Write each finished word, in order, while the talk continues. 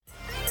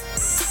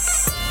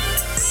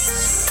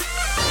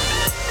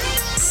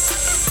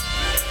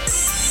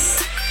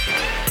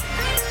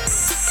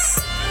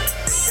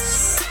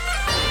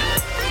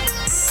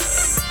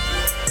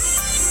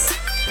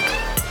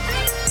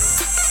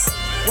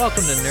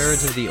Welcome to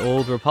Nerds of the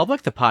Old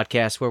Republic, the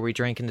podcast where we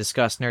drink and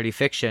discuss nerdy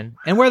fiction,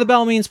 and where the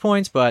bell means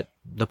points, but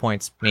the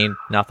points mean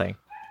nothing.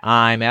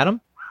 I'm Adam.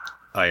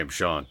 I am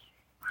Sean.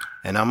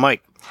 And I'm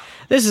Mike.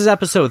 This is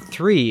episode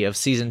 3 of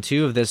season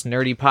 2 of this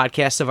nerdy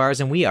podcast of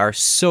ours, and we are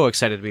so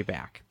excited to be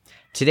back.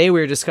 Today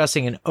we are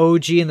discussing an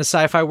OG in the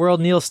sci-fi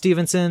world, Neal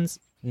Stephenson's...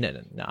 No,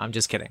 I'm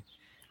just kidding.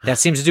 That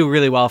seems to do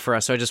really well for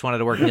us, so I just wanted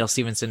to work Neal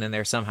Stephenson in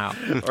there somehow.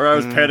 Or I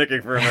was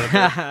panicking for a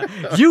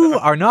minute. You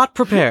are not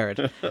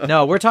prepared.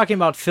 No, we're talking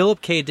about Philip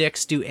K.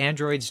 Dick's Do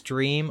Androids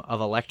Dream of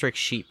Electric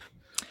Sheep.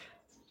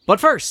 But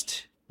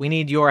first, we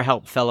need your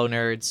help, fellow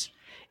nerds.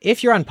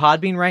 If you're on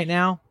Podbean right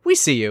now, we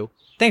see you.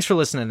 Thanks for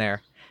listening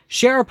there.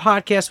 Share our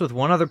podcast with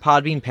one other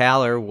Podbean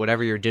pal or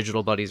whatever your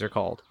digital buddies are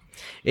called.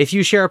 If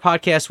you share a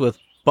podcast with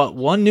but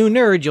one new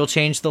nerd, you'll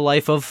change the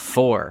life of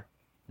 4.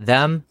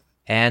 Them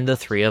and the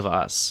 3 of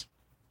us.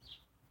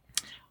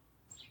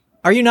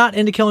 Are you not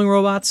into killing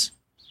robots?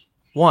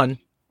 1,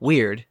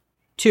 weird.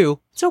 2,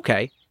 it's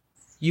okay.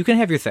 You can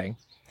have your thing.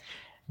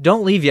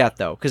 Don't leave yet,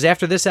 though, because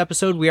after this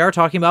episode, we are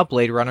talking about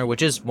Blade Runner,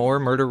 which is more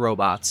murder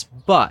robots.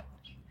 But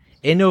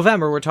in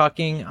November, we're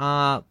talking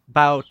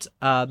about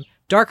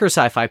darker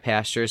sci-fi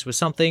pastures with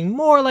something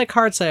more like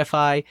hard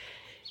sci-fi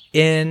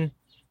in...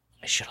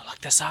 I should have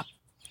looked this up.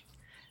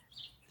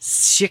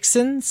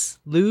 Cixins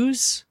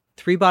Luz?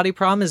 3-body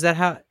problem? Is that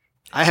how...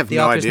 I have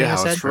no idea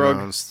how it's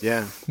pronounced.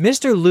 Yeah.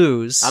 Mr.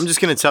 Luz. I'm just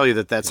going to tell you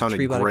that sounded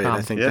great.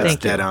 I think that's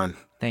dead on.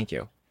 Thank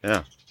you.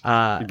 Yeah.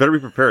 You better be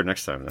prepared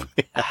next time, then.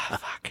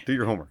 Fuck. Do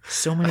your homework.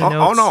 So many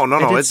notes. Oh,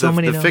 no.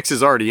 The fix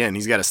is already in.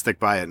 He's got to stick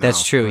by it now.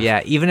 That's true,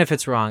 yeah. Even if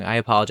it's wrong, I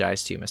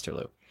apologize to you, Mr.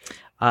 Lou.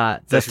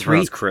 The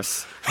 3...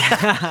 Chris.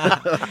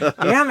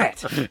 Damn it.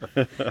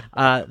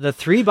 The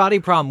 3-body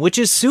problem, which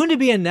is soon to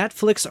be a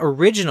Netflix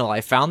original. I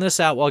found this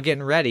out while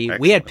getting ready.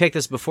 Excellent. We had picked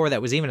this before that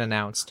was even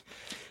announced.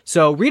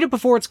 So read it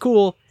before it's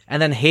cool,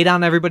 and then hate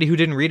on everybody who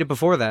didn't read it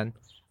before then.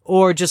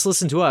 Or just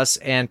listen to us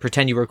and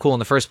pretend you were cool in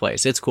the first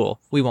place. It's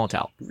cool. We won't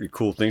tell. Read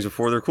cool things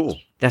before they're cool.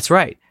 That's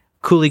right.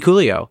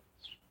 Coolio.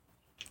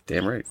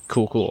 Damn right.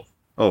 Cool.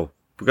 Oh,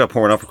 we got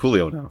pouring out for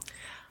Coolio now.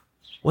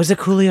 Was it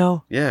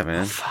Coolio? Yeah,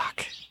 man. Oh,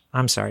 fuck.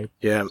 I'm sorry.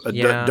 Yeah,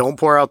 don't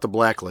pour out the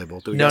black label.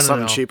 Do we got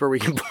something cheaper we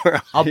can pour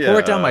out? I'll pour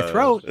it down my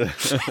throat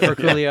for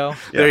Coolio. Yeah.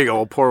 There you go.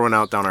 We'll pour one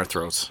out down our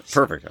throats.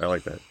 Perfect. I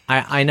like that.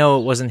 I know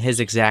it wasn't his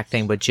exact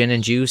thing, but gin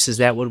and juice, is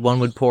that what one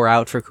would pour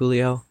out for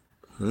Coolio?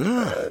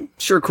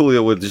 Sure,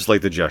 Coolio would just like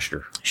the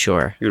gesture.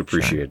 Sure. He would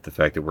appreciate the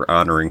fact that we're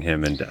honoring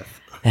him in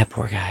death. That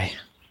poor guy.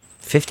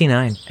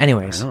 59.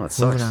 Anyways, I know, it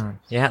sucks. Moving on.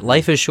 Yeah,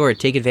 life is short.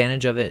 Take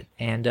advantage of it.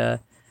 And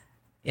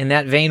in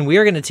that vein, we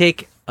are going to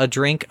take a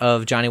drink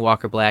of Johnny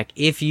Walker Black.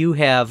 If you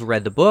have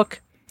read the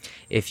book,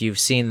 if you've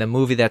seen the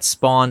movie that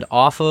spawned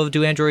off of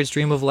Do Androids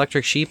Dream of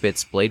Electric Sheep,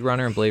 it's Blade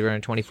Runner and Blade Runner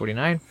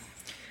 2049.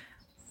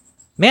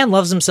 Man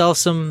loves himself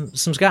some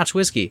Scotch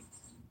whiskey.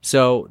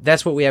 So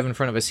that's what we have in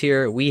front of us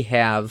here. We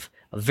have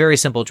a very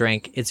simple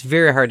drink. It's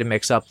very hard to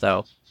mix up,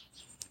 though.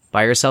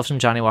 Buy yourself some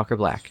Johnny Walker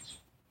Black.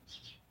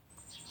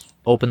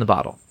 Open the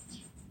bottle.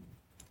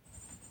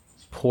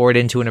 Pour it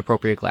into an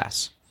appropriate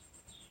glass.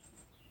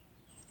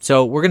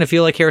 So we're going to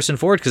feel like Harrison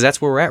Ford because that's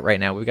where we're at right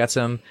now. We've got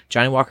some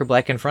Johnny Walker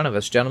Black in front of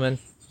us. Gentlemen.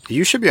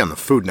 You should be on the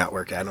Food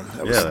Network, Adam.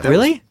 That was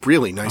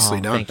really nicely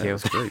done. Thank you.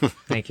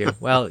 Thank you.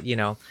 Well,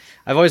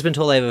 I've always been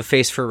told I have a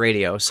face for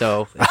radio,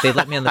 so if they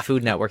let me on the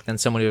Food Network, then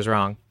somebody was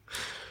wrong.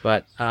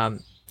 But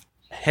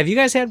have you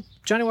guys had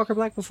Johnny Walker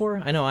Black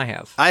before? I know I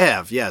have. I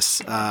have,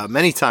 yes,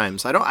 many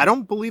times. I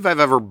don't believe I've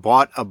ever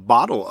bought a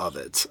bottle of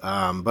it,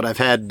 but I've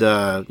had,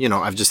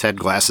 I've just had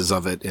glasses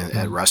of it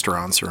at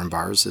restaurants or in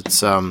bars.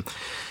 It's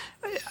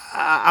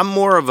I'm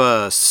more of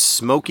a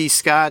smoky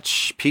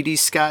Scotch, peaty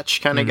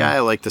Scotch kind of guy. I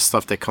like the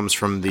stuff that comes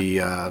from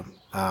the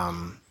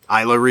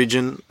Islay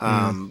region.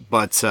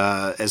 But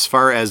as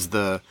far as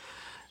the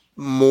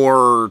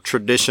more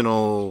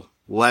traditional,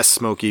 less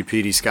smoky,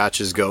 peaty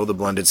Scotches go, the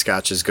blended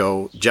Scotches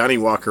go, Johnny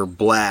Walker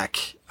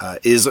Black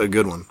is a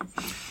good one.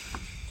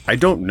 I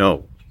don't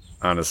know,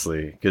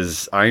 honestly,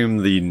 because I am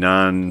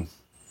the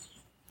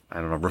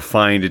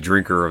refined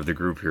drinker of the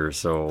group here,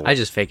 so... I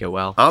just fake it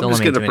well. I'm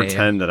just going to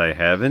pretend that I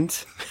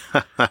haven't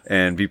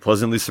and be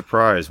pleasantly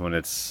surprised when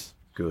it's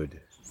good.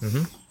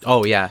 Mm-hmm.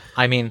 Oh, yeah.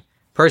 I mean,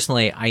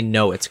 personally, I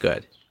know it's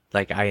good.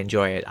 Like, I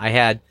enjoy it. I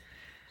had...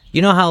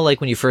 You know how,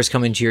 like, when you first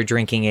come into your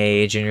drinking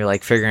age and you're,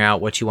 like, figuring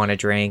out what you want to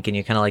drink and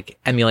you kind of, like,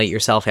 emulate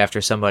yourself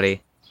after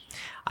somebody?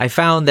 I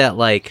found that,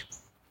 like...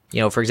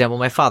 for example,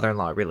 my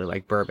father-in-law really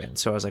liked bourbon.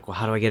 So I was like, well,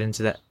 how do I get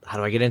into that? How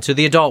do I get into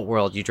the adult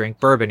world? You drink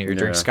bourbon or you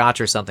drink scotch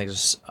or something.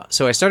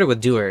 So I started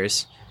with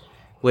Dewar's,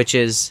 which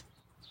is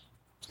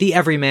the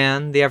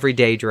everyman, the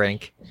everyday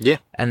drink. Yeah.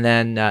 And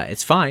then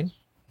it's fine.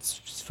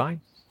 It's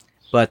fine.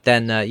 But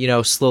then,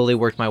 slowly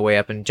worked my way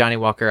up. And Johnny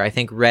Walker, I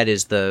think red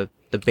is the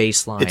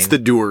baseline. It's the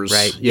Dewar's,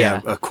 right?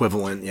 Yeah,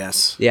 equivalent,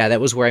 yes. Yeah, that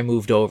was where I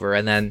moved over.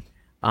 And then...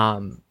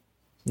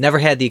 never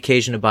had the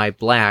occasion to buy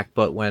black,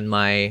 but when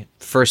my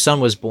first son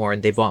was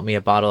born, they bought me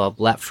a bottle of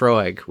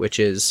Laphroaig, which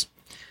is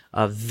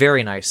a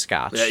very nice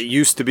scotch. It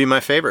used to be my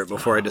favorite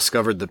before I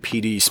discovered the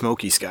peaty,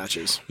 smoky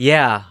scotches.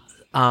 Yeah.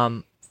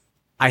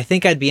 I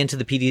think I'd be into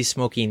the PD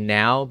smoking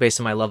now based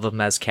on my love of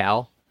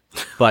mezcal.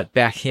 But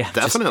back, yeah,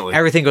 Definitely.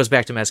 everything goes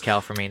back to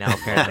mezcal for me now.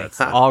 Apparently,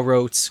 all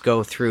roads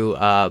go through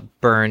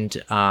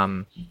burned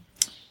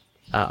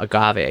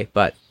agave.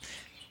 But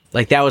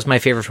like that was my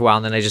favorite for a while,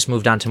 and then I just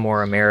moved on to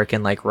more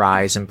American like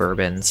ryes and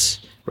bourbons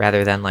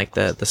rather than like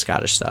the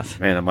Scottish stuff.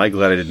 Man, am I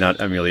glad I did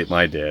not emulate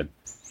my dad.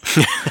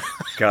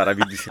 God, I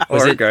mean, all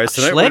Was right, it guys.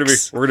 Tonight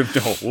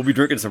Schlicks? we'll be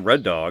drinking some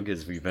Red Dog,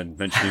 as we've been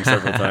mentioning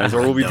several times,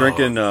 or we'll be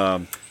drinking.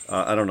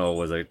 I don't know,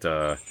 was it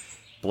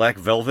Black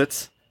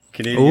Velvet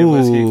Canadian Ooh.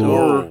 whiskey?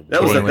 Ooh.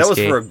 That was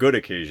Whiskey. for a good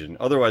occasion.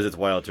 Otherwise, it's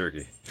Wild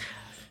Turkey.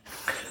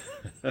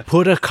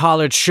 Put a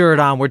collared shirt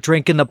on. We're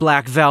drinking the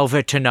Black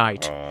Velvet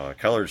tonight.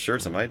 Colored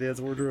shirts in my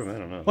dad's wardrobe. I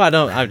don't know. Well,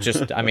 no,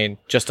 I mean,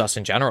 just us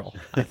in general,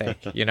 I think,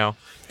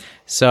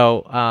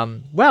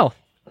 So, well,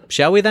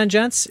 shall we then,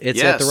 gents?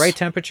 It's at the Yes. right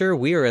temperature.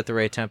 We are at the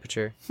right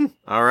temperature.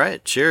 All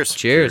right. Cheers.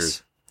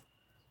 Cheers.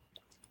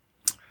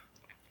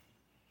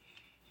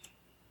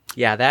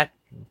 Yeah,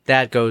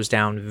 that goes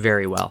down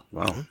very well.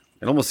 Wow,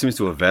 it almost seems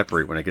to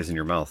evaporate when it gets in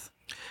your mouth.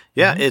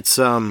 Yeah, it's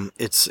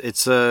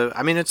it's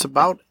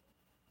about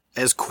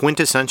as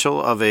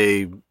quintessential of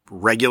a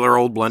regular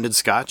old blended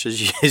Scotch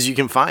as you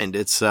can find.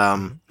 It's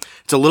a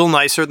little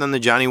nicer than the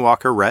Johnny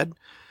Walker Red.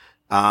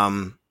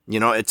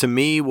 To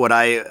me, what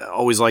I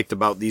always liked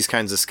about these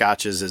kinds of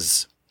Scotches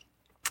is,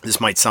 this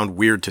might sound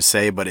weird to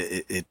say, but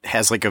it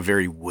has like a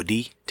very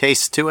woody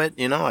taste to it.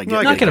 I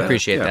can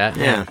appreciate that.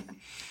 Yeah.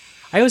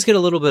 I always get a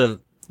little bit of,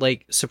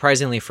 like,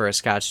 surprisingly for a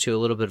Scotch too, a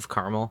little bit of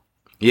caramel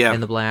Yeah.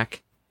 in the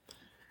black.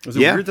 Is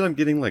it Yeah. weird that I'm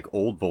getting like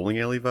old bowling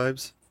alley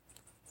vibes?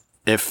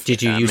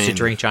 Did you used to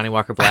drink Johnny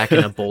Walker Black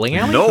in a bowling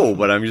alley? No,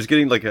 but I'm just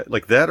getting like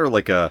that, or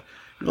like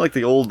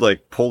the old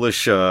like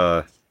Polish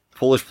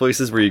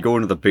places where you go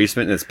into the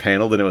basement and it's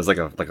paneled and it was like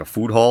a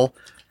food hall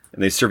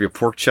and they serve you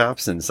pork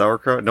chops and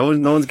sauerkraut. No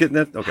one's getting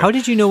that. Okay. How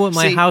did you know what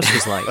my house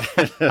was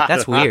like?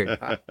 That's weird.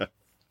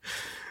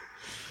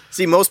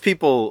 See, most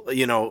people,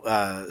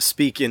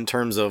 speak in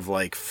terms of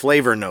like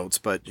flavor notes,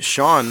 but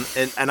Sean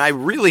and I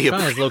really, Sean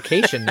has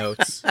location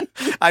notes.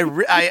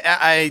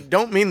 I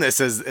don't mean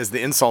this as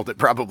the insult it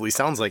probably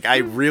sounds like. I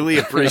really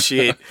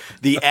appreciate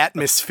the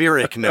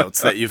atmospheric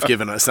notes that you've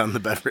given us on the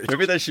beverage.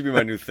 Maybe that should be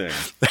my new thing.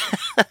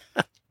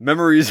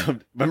 Memories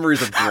of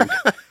drink.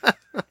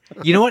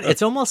 You know what?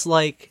 It's almost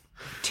like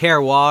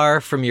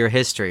terroir from your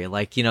history,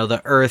 like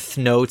the earth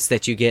notes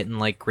that you get in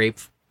like grape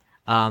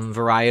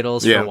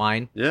varietals Yeah. for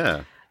wine.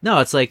 Yeah. No,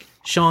 it's like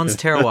Sean's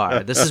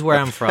terroir. This is where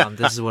I'm from.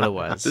 This is what it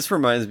was. This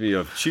reminds me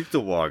of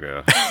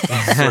Cheektowaga,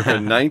 circa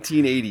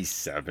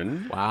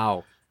 1987.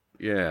 Wow.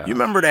 Yeah. You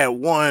remember that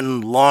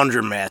one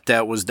laundromat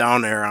that was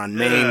down there on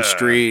Main Yeah.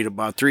 Street,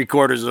 about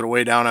 3/4 of the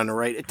way down on the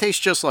right? It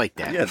tastes just like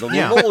that. Yeah, the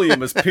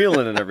linoleum is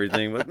peeling and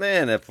everything, but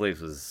man, that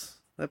place was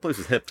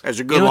hip. It's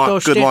a You good, know what,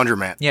 though, good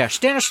laundromat. Yeah,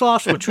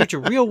 Stanislaus will treat you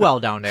real well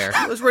down there.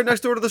 It was right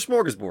next door to the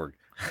Smorgasbord.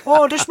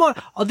 Oh,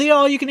 the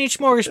all-you-can-eat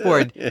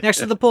smorgasbord next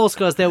to the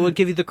Polskas that would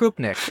give you the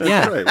Krupnik.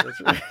 Yeah.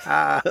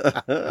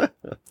 That's right.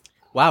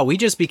 Wow, we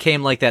just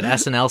became like that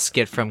SNL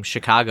skit from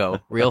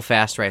Chicago real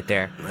fast right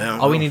there. Yeah.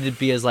 All we need to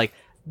be is like,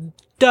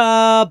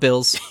 duh,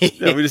 Bills.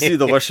 Yeah, we just see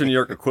the Western New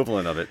York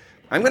equivalent of it.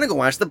 I'm gonna go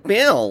watch the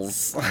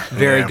Bills.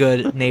 Very Yeah.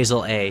 good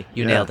nasal A.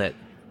 You nailed it.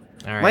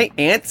 All right. My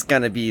aunt's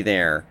gonna be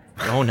there.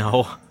 Oh,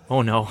 no.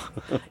 Oh, no.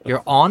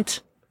 Your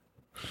aunt?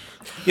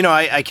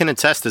 I can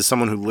attest as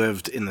someone who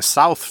lived in the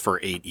South for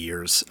 8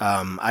 years.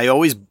 I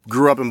always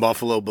grew up in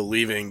Buffalo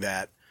believing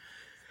that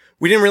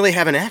we didn't really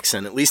have an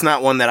accent, at least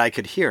not one that I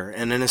could hear.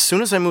 And then as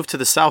soon as I moved to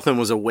the South and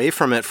was away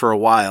from it for a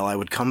while, I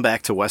would come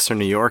back to Western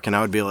New York and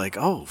I would be like,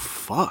 oh,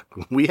 fuck,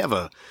 we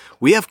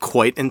have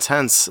quite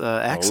intense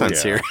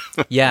accents yeah.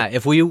 here. Yeah,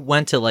 if we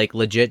went to like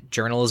legit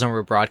journalism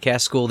or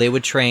broadcast school, they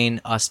would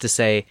train us to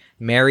say,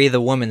 marry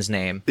the woman's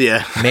name,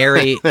 Yeah.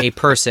 marry a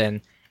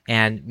person,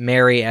 and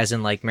marry as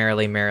in like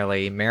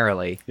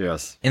merrily,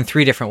 Yes. in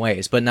 3 different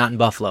ways, but not in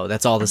Buffalo.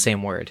 That's all the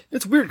same word.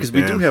 It's weird because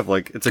we Yeah. do have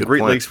it's a Good Great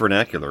point. Lakes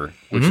vernacular,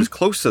 which is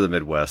close to the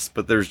Midwest,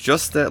 but there's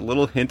just that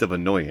little hint of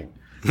annoying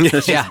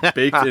that's Yeah. just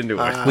baked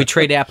into it. We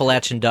trade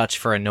Appalachian Dutch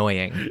for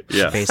annoying,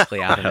 Yes.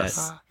 basically out of it.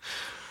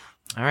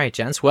 All right,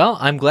 gents. Well,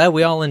 I'm glad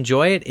we all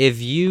enjoy it.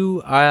 If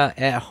you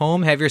at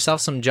home have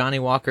yourself some Johnny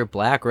Walker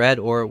Black, Red,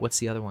 or what's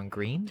the other one?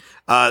 Green?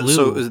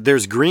 So Blue.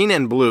 there's green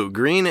and blue.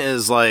 Green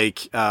is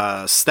like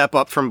step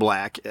up from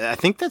black. I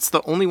think that's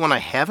the only one I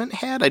haven't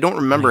had. I don't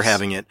remember Nice.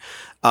 having it.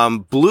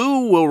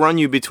 Blue will run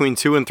you between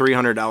 $200 and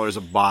 $300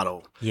 a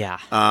bottle. Yeah.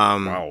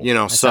 Wow.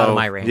 That's So out of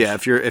my range. yeah,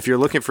 if you're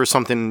looking for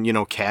something It's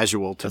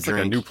casual to like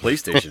drink, a new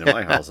PlayStation in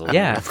my household.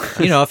 Yeah.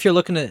 If you're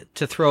looking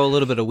to throw a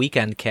little bit of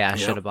weekend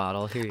cash at a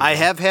bottle, here you go. I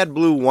have had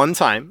blue one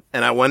time,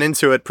 and I went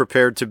into it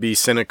prepared to be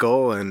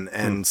cynical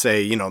and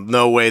say,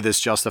 no way this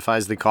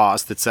justifies the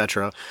cost,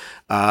 etc.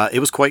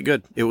 It was quite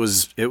good. It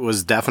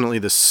was definitely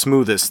the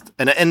smoothest,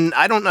 and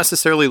I don't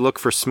necessarily look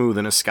for smooth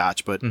in a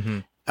Scotch, but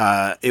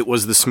it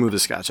was the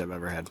smoothest Scotch I've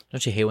ever had.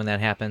 Don't you hate when that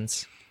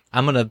happens?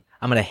 I'm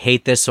gonna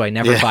hate this, so I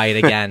never buy it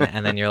again.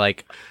 And then you're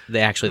like,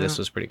 this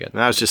was pretty good.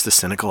 I was just a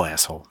cynical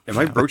asshole. Am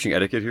I broaching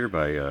etiquette here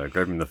by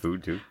grabbing the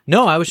food too?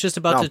 No, I was just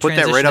about to put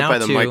that transition right up out by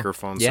the to-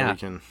 microphone so Yeah. we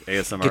can.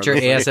 ASMR. Get your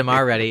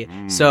ASMR ready.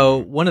 So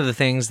one of the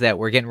things that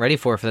we're getting ready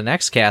for the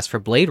next cast for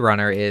Blade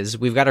Runner is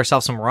we've got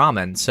ourselves some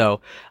ramen.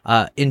 So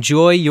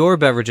enjoy your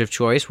beverage of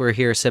choice. We're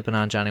here sipping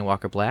on Johnny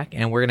Walker Black,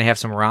 and we're going to have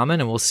some ramen,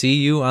 and we'll see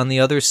you on the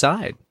other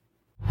side.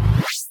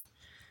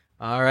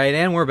 All right,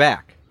 and we're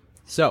back.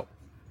 So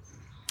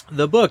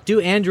the book, Do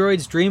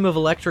Androids Dream of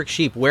Electric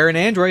Sheep, where an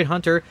android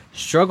hunter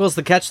struggles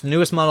to catch the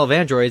newest model of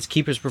androids,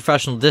 keep his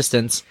professional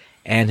distance,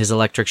 and his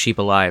electric sheep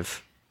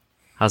alive.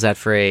 How's that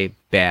for a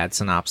bad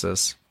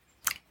synopsis?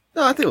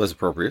 No, I think it was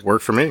appropriate.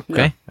 Work for me.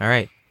 Okay. All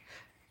right.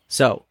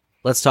 So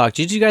let's talk.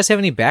 Did you guys have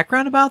any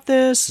background about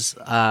this?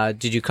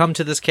 Did you come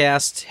to this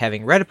cast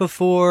having read it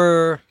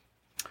before?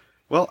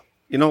 Well,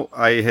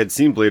 I had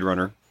seen Blade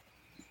Runner.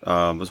 It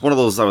was one of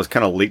those, I was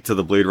kind of late to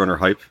the Blade Runner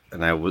hype,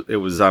 and it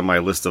was on my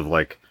list of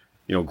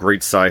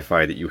great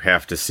sci-fi that you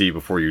have to see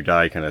before you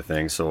die kind of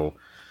thing. So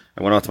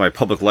I went out to my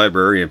public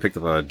library and picked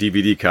up a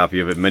DVD copy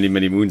of it many,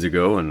 many moons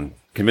ago and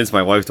convinced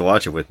my wife to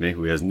watch it with me,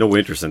 who has no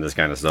interest in this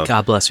kind of stuff.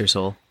 God bless her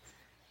soul.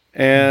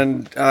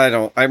 And I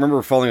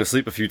remember falling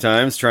asleep a few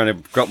times trying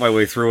to gut my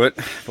way through it,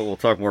 but we'll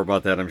talk more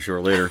about that, I'm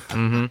sure, later.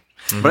 Mm-hmm.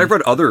 Mm-hmm. But I've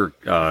read other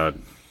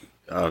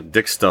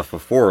Dick stuff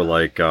before,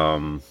 like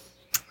the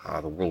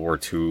World War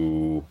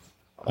II...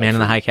 Man in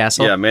the High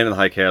Castle? Yeah, Man in the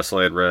High Castle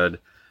I had read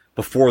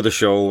before the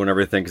show and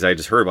everything, because I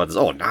just heard about this,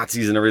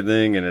 Nazis and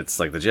everything, and it's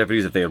like the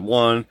Japanese, if they had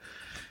won.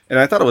 And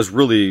I thought it was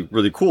really,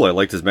 really cool. I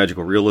liked his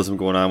magical realism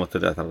going on with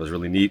it. I thought it was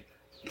really neat.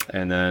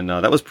 And then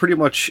that was pretty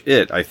much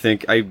it. I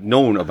think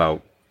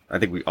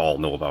we all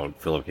know about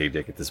Philip K.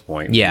 Dick at this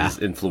point. Yeah. His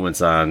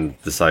influence on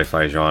the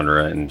sci-fi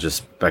genre and just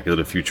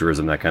speculative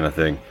futurism, that kind of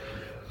thing.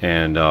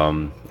 And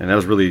that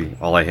was really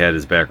all I had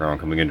as background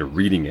coming into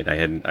reading it.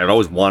 I'd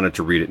always wanted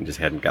to read it and just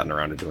hadn't gotten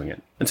around to doing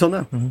it until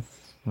now. Mm-hmm.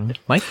 Mm-hmm.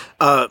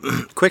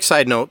 Mike? Quick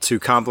side note to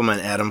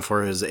compliment Adam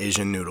for his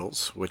Asian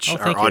noodles, which our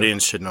thank you.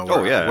 audience should know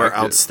Oh, yeah, were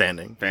actually,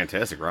 outstanding.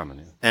 Fantastic ramen.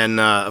 Yeah. And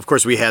of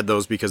course, we had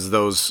those because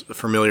those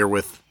familiar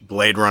with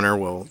Blade Runner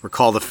will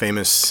recall the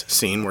famous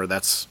scene where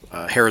that's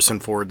Harrison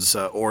Ford's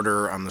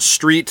order on the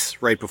street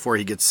right before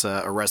he gets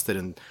arrested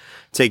and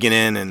taken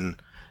in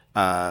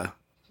and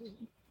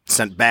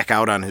sent back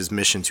out on his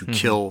mission to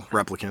kill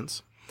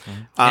replicants.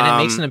 And it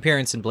makes an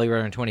appearance in Blade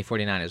Runner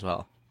 2049 as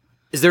well.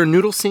 Is there a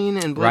noodle scene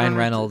in Blade Ryan Runner?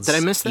 Reynolds Did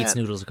I miss that? eats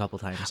noodles a couple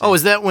times. Oh,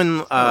 is that when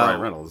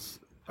Ryan Reynolds.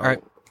 all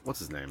right. What's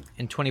his name?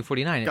 In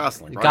 2049.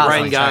 Gosling. Ryan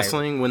sorry.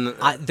 Gosling? When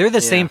They're the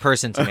same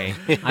person to me.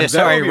 I'm That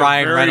sorry, would be a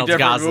Ryan very Reynolds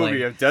different Gosling.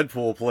 movie if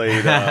Deadpool played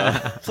in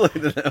that one.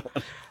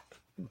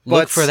 Look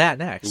But- for that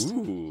next.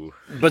 Ooh.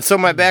 But so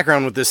my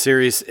background with this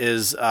series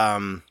is,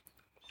 I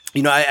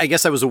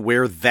guess I was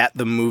aware that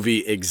the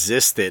movie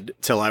existed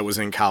till I was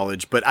in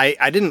college, but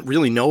I didn't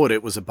really know what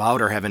it was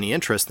about or have any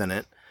interest in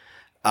it.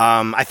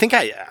 I think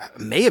I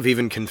may have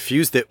even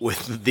confused it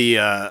with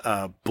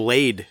the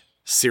Blade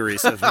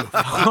series of movies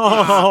by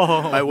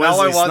Now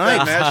Wesley I want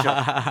Snipes. that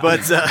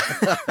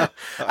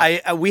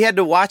mashup. But we had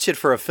to watch it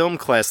for a film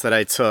class that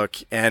I took,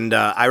 and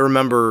I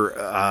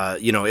remember,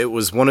 it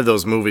was one of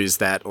those movies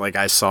that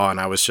I saw and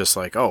I was just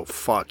like, oh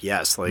fuck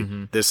yes,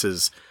 this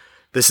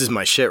is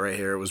my shit right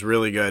here. It was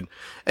really good,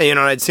 and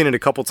I'd seen it a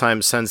couple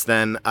times since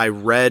then. I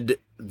read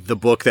the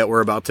book that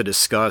we're about to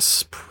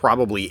discuss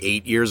probably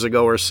 8 years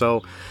ago or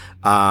so.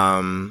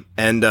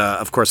 And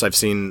of course I've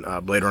seen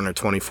Blade Runner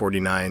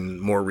 2049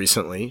 more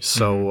recently.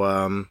 So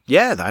I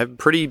have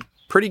pretty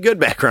good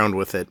background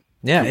with it.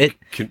 Yeah,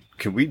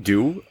 Can we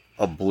do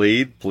a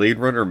Blade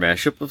Runner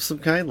mashup of some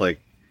kind?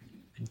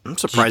 I'm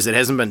surprised it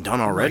hasn't been done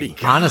already.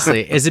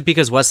 honestly, is it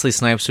because Wesley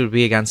Snipes would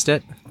be against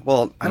it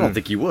Well, I don't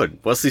think he would.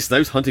 Wesley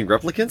Snipes hunting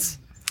replicants?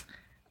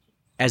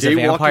 as a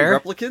Daywalking vampire?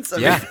 replicants? I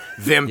Yeah.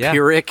 mean,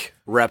 Vampiric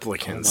oh my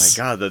replicants.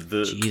 god,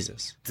 the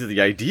Jesus. the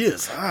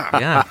ideas.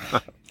 Yeah.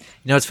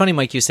 It's funny,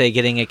 Mike, you say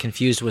getting it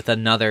confused with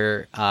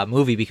another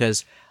movie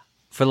because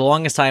for the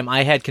longest time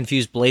I had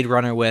confused Blade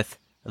Runner with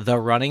The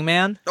Running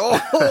Man.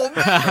 Oh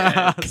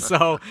man.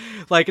 So,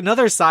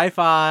 another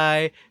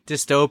sci-fi,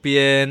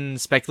 dystopian,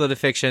 speculative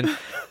fiction,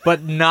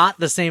 but not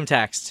the same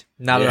text.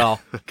 Not at all.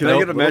 Can I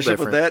get a Nope, little mashup with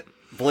different. that?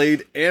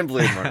 Blade and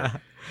Blade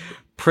Runner.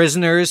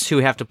 Prisoners who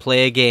have to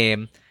play a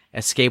game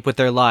escape with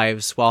their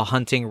lives while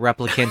hunting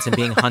replicants and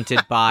being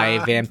hunted by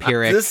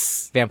vampire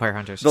hunters.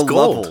 The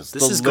gold. levels,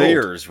 This the is gold.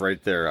 layers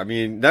right there. I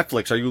mean,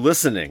 Netflix, are you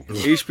listening?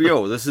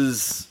 HBO, this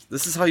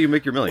is how you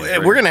make your millions. right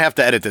We're here. gonna have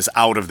to edit this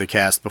out of the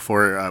cast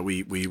before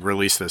we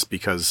release this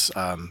because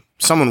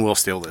someone will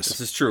steal this.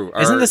 This is true.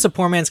 Isn't this a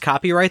poor man's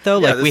copyright though?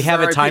 Yeah, We this is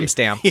have a RIP.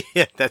 timestamp.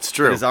 Yeah, that's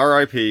true. It's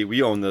RIP.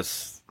 We own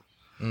this.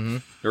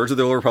 Nerds of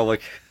the Old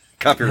Republic.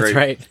 Copyright. That's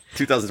right.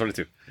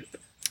 2022.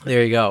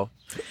 There you go.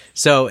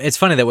 So it's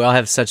funny that we all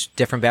have such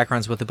different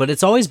backgrounds with it, but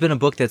it's always been a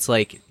book that's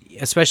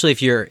especially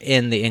if you're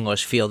in the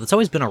English field, it's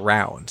always been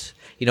around.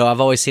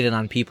 I've always seen it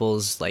on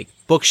people's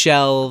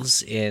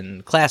bookshelves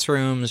in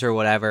classrooms or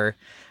whatever,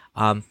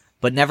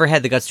 but never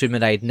had the guts to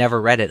admit I had never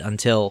read it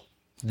until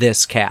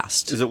this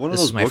cast. Is it one of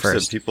This those my books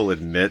first. that people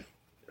admit,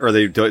 or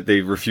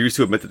they refuse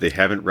to admit that they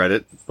haven't read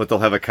it, but they'll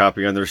have a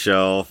copy on their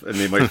shelf, and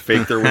they might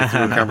fake their way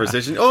through a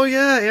conversation. Oh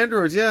yeah,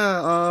 androids,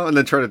 yeah, and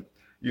then try to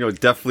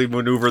deftly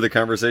maneuver the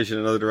conversation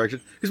in another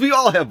direction. Because we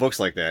all have books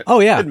like that.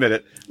 Oh, yeah. Admit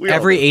it. We all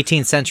Every do.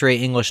 18th century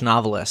English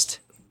novelist.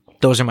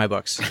 Those are my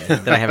books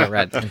that I haven't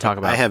read and talk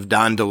about. I have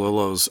Don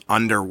DeLillo's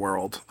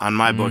Underworld on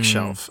my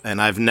bookshelf,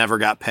 and I've never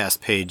got past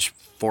page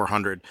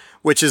 400,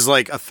 which is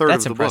like a third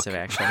That's of the impressive,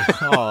 book.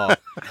 actually.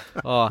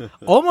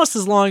 Almost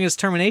as long as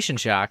Termination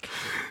Shock.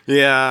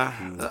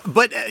 Yeah,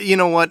 but you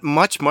know what?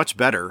 Much, much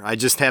better. I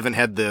just haven't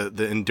had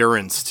the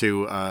endurance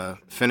to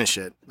finish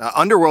it.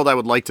 Underworld, I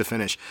would like to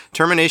finish.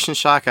 Termination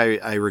Shock,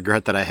 I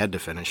regret that I had to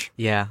finish.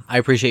 Yeah, I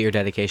appreciate your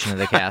dedication to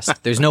the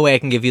cast. There's no way I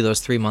can give you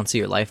those 3 months of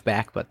your life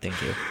back, but thank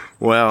you.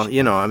 Well,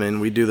 I mean,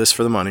 we do this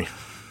for the money.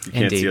 You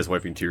can't Indeed. see us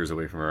wiping tears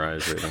away from our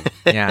eyes right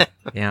now.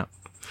 Yeah.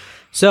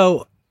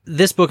 So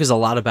this book is a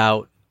lot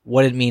about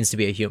what it means to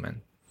be a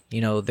human.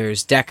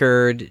 There's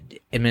Deckard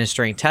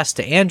administering tests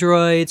to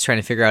androids, trying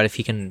to figure out if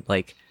he can,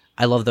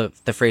 I love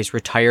the phrase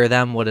retire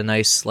them. What a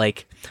nice,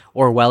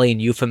 Orwellian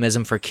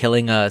euphemism for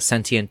killing a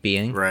sentient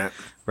being.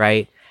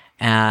 Right.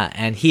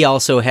 And he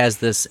also has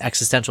this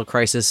existential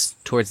crisis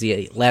towards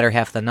the latter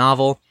half of the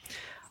novel.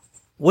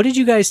 What did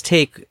you guys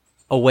take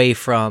away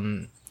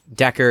from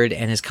Deckard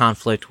and his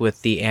conflict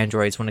with the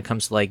androids when it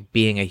comes to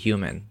being a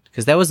human?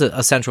 Because that was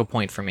a central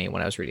point for me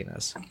when I was reading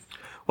this.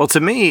 Well,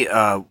 to me,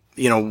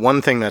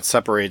 one thing that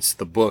separates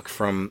the book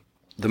from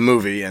the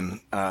movie, and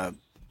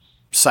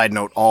side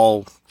note,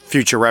 all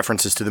future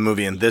references to the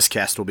movie in this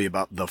cast will be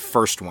about the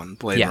first one,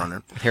 Blade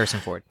Runner, Harrison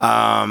Ford.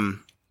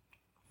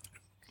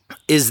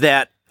 is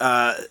that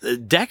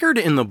Deckard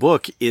in the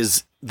book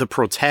is the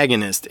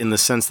protagonist in the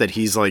sense that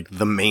he's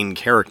the main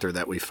character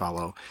that we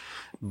follow,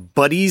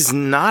 but he's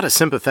not a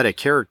sympathetic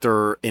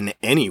character in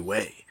any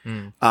way.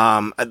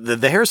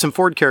 The Harrison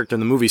Ford character in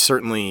the movie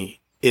certainly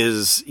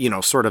is,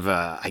 sort of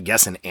I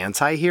guess an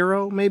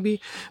anti-hero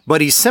maybe,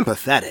 but he's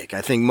sympathetic.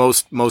 I think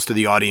most of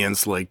the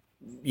audience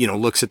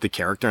looks at the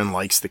character and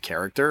likes the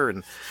character.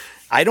 And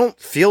I don't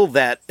feel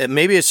that,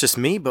 maybe it's just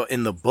me, but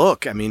in the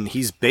book, I mean,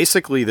 he's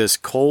basically this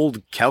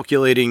cold,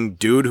 calculating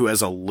dude who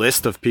has a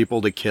list of people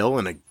to kill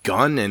and a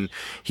gun, and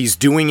he's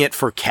doing it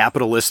for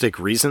capitalistic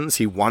reasons.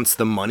 He wants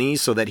the money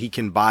so that he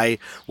can buy,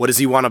 what does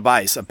he want to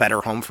buy? A better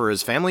home for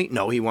his family?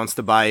 No, he wants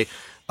to buy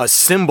a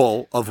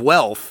symbol of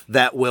wealth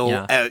that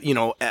will,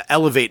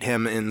 elevate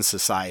him in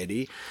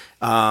society.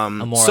 A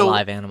more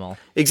alive animal.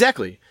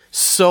 Exactly.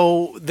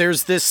 So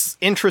there's this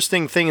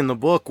interesting thing in the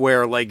book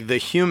where the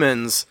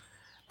humans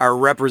are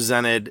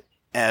represented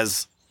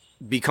as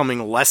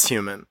becoming less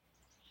human,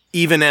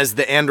 even as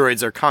the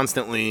androids are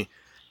constantly,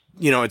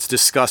 it's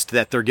discussed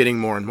that they're getting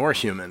more and more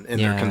human in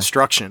their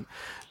construction.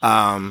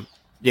 That.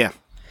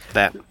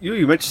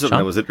 You mentioned something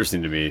that was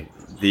interesting to me.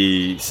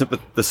 The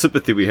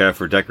sympathy we have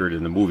for Deckard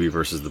in the movie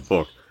versus the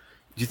book.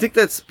 Do you think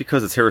that's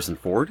because it's Harrison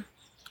Ford?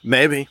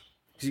 Maybe.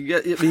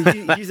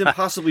 He's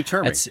impossibly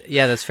charming.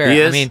 That's fair. He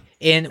is. I mean,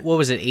 in, what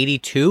was it,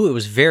 82? It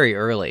was very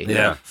early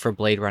for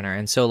Blade Runner.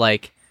 And so,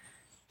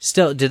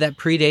 still, did that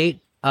predate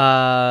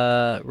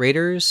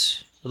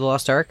Raiders of the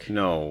Lost Ark?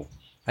 No.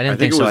 I didn't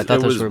think so. I thought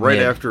it those was were right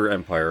mid. after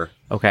Empire.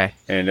 Okay.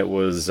 And it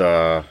was, it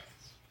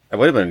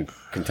might have been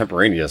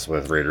contemporaneous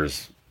with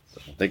Raiders.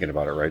 I'm thinking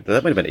about it, right?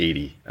 That might have been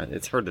 80.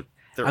 It's hard to...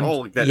 They're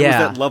all like that. It was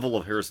that level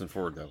of Harrison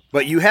Ford, though.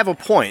 But you have a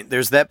point.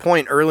 There's that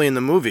point early in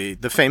the movie,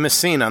 the famous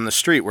scene on the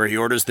street where he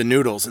orders the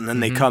noodles, and then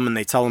they come and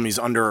they tell him he's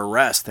under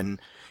arrest, and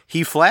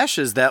he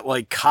flashes that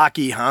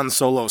cocky Han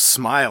Solo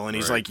smile, and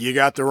he's like, "You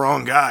got the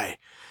wrong guy,"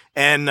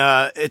 and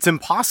it's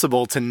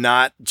impossible to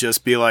not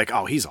just be like,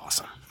 "Oh, he's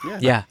awesome."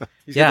 Yeah.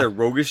 He's got that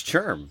roguish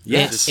charm.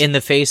 Yes. In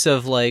the face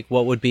of what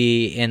would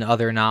be in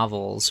other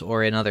novels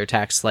or in other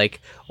texts,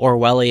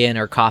 Orwellian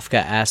or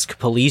Kafka-esque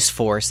police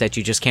force that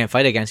you just can't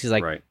fight against, he's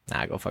like,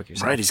 nah, go fuck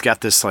yourself. Right, he's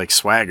got this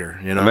swagger,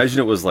 Imagine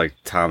it was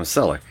Tom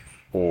Selleck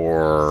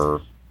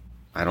or,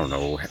 I don't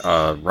know,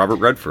 Robert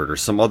Redford or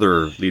some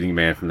other leading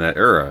man from that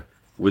era.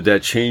 Would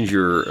that change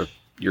your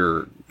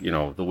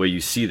the way you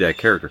see that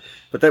character?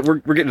 But that we're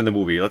getting in the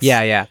movie. I'm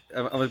going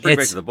to bring it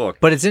back to the book.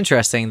 But it's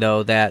interesting,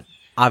 though, that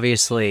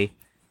obviously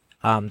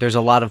there's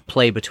a lot of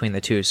play between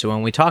the two. So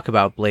when we talk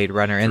about Blade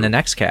Runner in the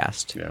next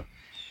cast,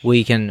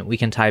 we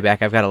can tie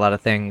back. I've got a lot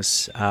of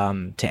things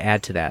to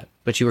add to that.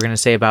 But you were going to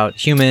say about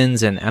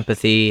humans and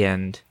empathy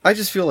and... I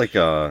just feel like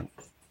the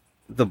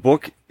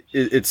book,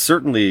 it's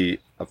certainly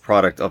a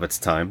product of its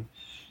time.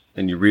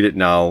 And you read it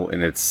now,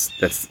 and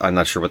I'm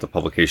not sure what the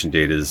publication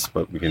date is,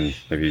 but we can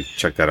maybe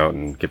check that out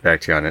and get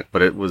back to you on it.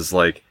 But it was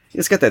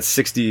it's got that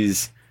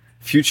 60s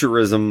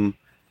futurism,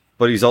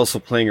 but he's also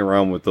playing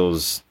around with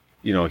those,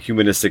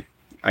 humanistic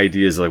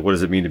ideas, what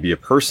does it mean to be a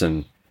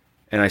person?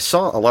 And I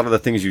saw a lot of the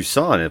things you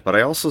saw in it, but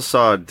I also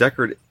saw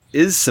Deckard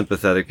is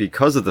sympathetic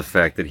because of the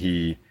fact that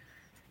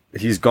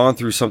he's gone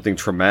through something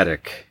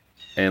traumatic.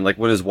 And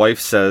when his wife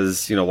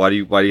says, why do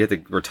you have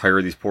to retire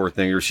these poor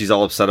things? Or she's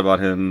all upset about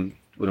him,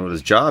 what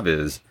his job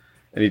is.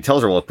 And he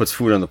tells her, well, it puts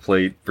food on the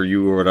plate for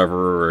you or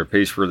whatever, or it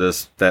pays for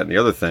this, that, and the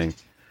other thing.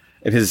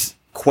 and his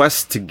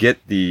quest to get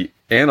the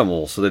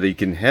animal so that he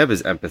can have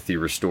his empathy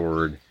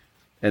restored.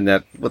 And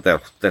that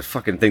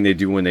fucking thing they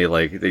do when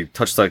they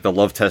touch like the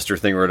love tester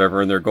thing or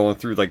whatever, and they're going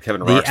through like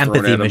having The rocks thrown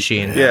empathy at them.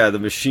 machine. Yeah, the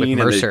machine.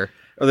 With Mercer.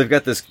 Or they've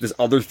got this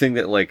other thing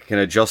that like can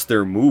adjust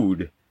their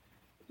mood,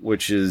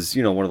 which is,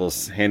 you know, one of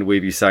those hand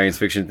wavy science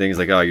fiction things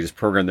like, oh, you just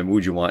program the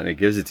mood you want and it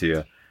gives it to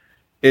you.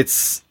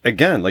 It's,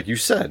 again, like you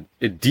said,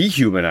 it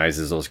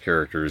dehumanizes those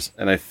characters,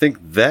 and I think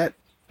that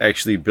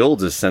actually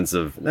builds a sense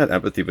of not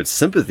empathy but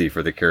sympathy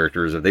for the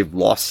characters that they've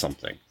lost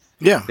something.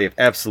 Yeah. They've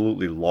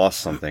absolutely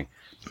lost something.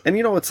 And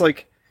you know, it's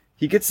like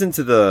he gets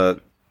into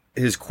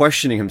his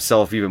questioning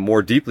himself even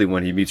more deeply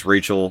when he meets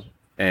Rachel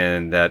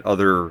and that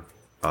other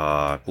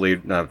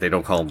Blade. No, they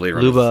don't call him Blade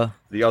Runner. Luba.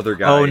 The other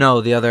guy. Oh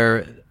no, the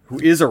other. Who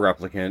is a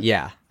replicant.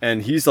 Yeah.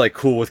 And he's like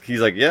cool with.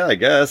 He's like, yeah, I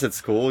guess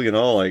it's cool. You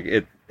know, like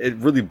it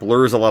really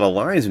blurs a lot of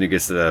lines when he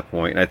gets to that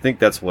point. And I think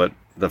that's what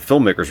the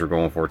filmmakers are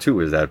going for too.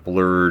 Is that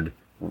blurred,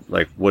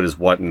 like what is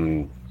what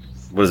and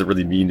what does it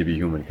really mean to be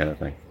human kind of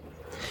thing.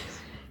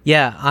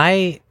 Yeah,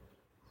 I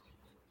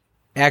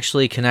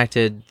actually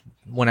connected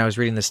when I was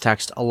reading this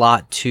text a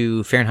lot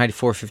to Fahrenheit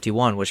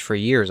 451, which for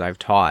years I've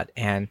taught.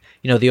 And,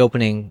 you know, the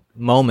opening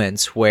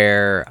moments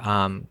where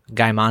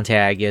Guy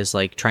Montag is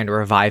like trying to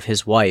revive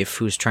his wife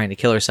who's trying to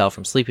kill herself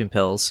from sleeping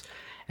pills.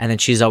 And then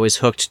she's always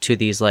hooked to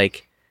these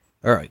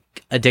or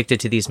addicted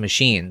to these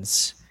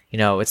machines. You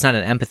know, it's not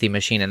an empathy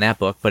machine in that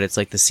book, but it's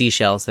like the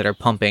seashells that are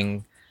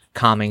pumping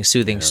calming,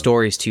 soothing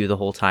stories to you the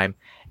whole time.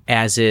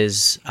 As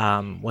is,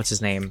 what's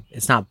his name?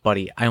 It's not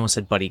Buddy. I almost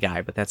said Buddy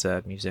Guy, but that's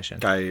a musician.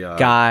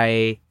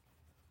 Guy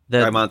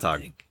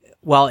Montag.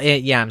 Well,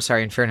 I'm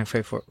sorry, in Fahrenheit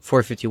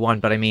 451,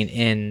 but I mean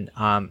in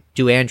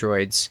Do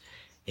Androids,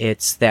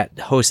 it's that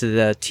host of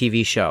the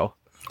TV show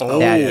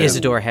that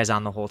Isidore has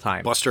on the whole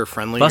time. Buster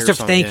Friendly.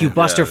 Thank you,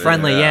 Buster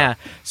Friendly. Yeah.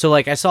 So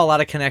like, I saw a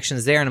lot of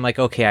connections there, and I'm like,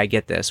 okay, I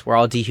get this. We're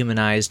all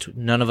dehumanized.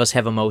 None of us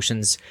have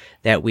emotions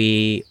that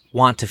we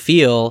want to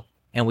feel,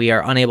 and we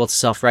are unable to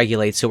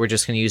self-regulate. So we're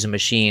just going to use a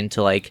machine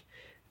to like,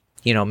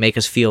 you know, make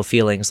us feel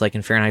feelings like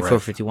in Fahrenheit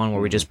 451,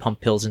 where we just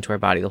pump pills into our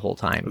body the whole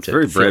time. It's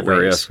very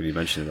Bradbury-esque when you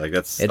mention it. Like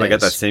I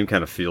got that same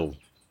kind of feel.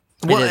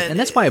 Well, and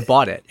that's why I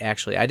bought it.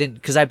 Actually, I didn't,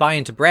 because I buy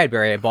into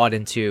Bradbury. I bought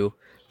into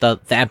the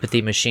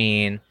empathy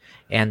machine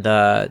and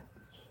the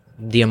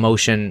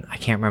emotion. I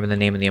can't remember the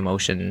name of the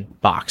emotion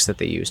box that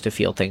they used to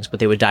feel things, but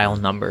they would dial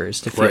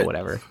numbers to feel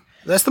whatever.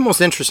 That's the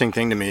most interesting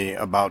thing to me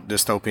about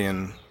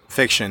dystopian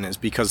fiction, is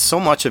because so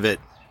much of it,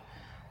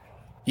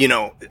 you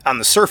know, on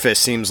the surface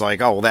seems like,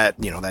 oh, that,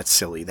 you know, that's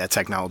silly. That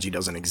technology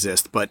doesn't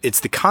exist. But it's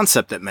the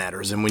concept that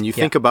matters. And when you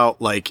think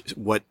about like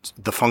what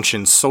the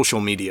function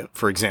social media,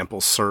 for example,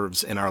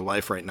 serves in our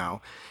life right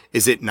now,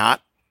 is it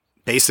not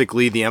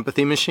basically the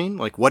empathy machine?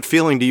 Like, what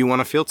feeling do you want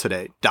to feel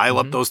today? Dial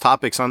up those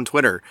topics on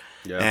Twitter.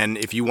 Yeah. And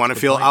if you want to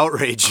feel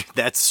outrage,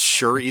 that's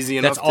sure easy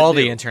enough. That's all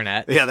the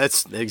internet. Yeah,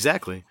 that's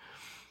exactly.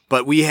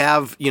 But we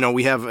have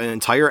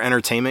entire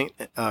entertainment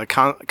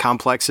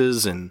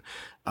complexes and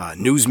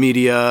news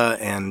media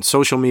and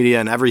social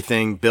media and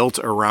everything built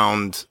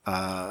around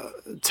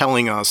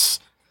telling us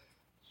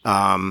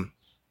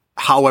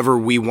however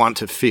we want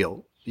to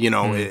feel, you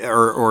know,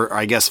 or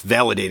I guess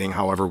validating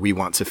however we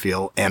want to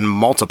feel and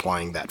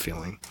multiplying that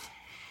feeling.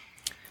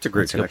 It's a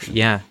great connection.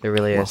 Yeah, it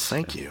really is. Well,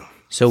 thank you.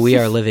 So we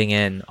are living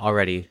in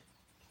already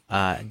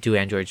Do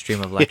Androids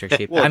Dream of Electric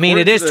Sheep. Well, I mean,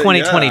 it is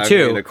 2022.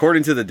 Yeah, I mean,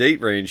 according to the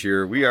date range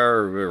here,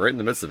 we're right in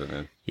the midst of it,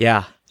 man.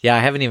 Yeah. I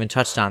haven't even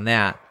touched on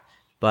that.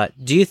 But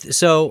do you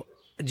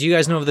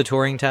guys know of the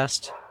Turing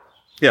test?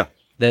 Yeah.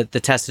 The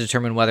test to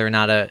determine whether or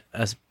not a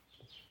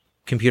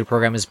computer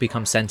program has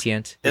become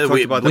sentient. We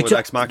talked about that with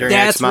Ex Machina.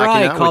 That's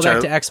right. Call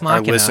back to Ex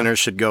Machina. Our listeners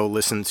should go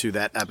listen to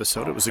that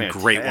episode. It was a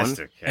great one.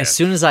 As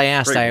soon as I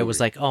asked, I was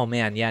like, oh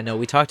man, yeah, no,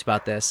 we talked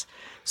about this.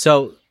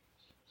 So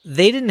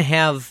they didn't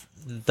have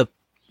the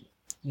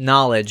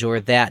knowledge or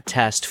that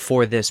test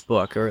for this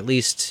book, or at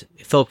least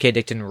Philip K.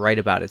 Dick didn't write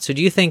about it. So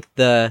do you think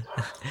the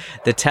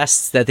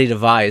tests that they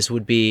devised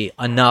would be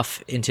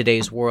enough in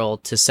today's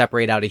world to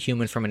separate out a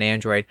human from an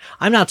android?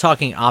 I'm not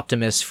talking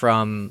Optimus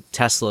from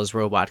Tesla's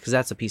robot, because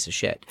that's a piece of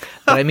shit.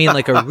 But I mean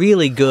like a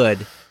really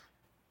good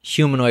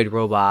humanoid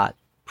robot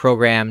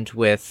programmed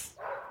with,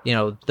 you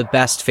know, the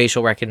best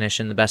facial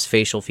recognition, the best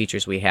facial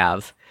features we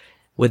have.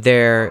 Would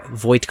their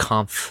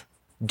Voight-Kampf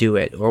do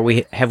it, or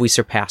have we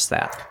surpassed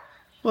that?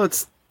 Well,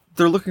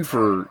 they're looking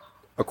for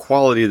a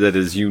quality that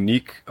is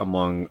unique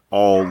among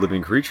all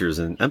living creatures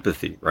in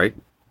empathy, right?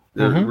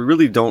 We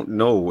really don't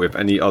know if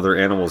any other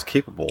animal is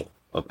capable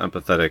of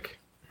empathetic,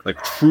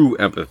 like true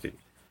empathy.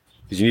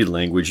 Because you need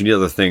language, you need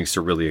other things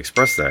to really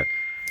express that.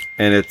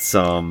 And it's,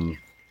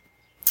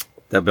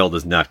 that bell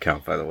does not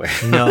count, by the way.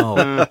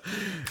 No.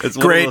 It's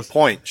great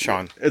point,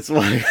 Sean. It's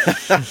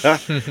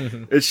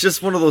it's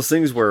just one of those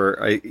things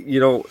where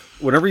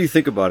whenever you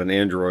think about an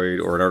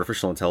android or an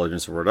artificial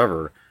intelligence or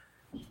whatever,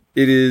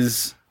 it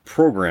is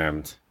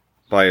programmed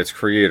by its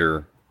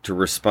creator to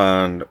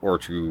respond or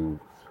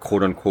to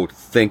quote unquote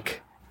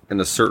think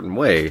in a certain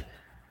way,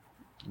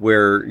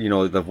 where, you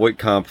know, the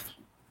Voight-Kampf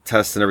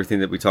test and everything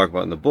that we talk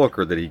about in the book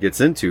or that he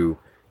gets into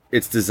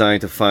it's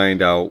designed to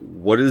find out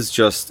what is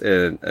just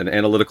an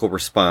analytical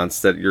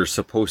response that you're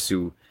supposed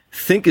to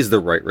think is the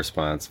right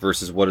response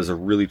versus what is a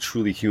really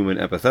truly human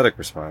empathetic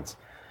response.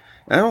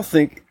 And I don't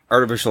think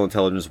artificial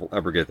intelligence will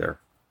ever get there.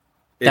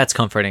 That's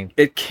comforting.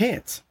 It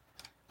can't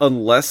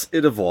unless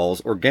it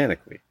evolves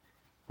organically,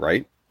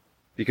 right?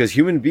 Because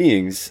human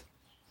beings,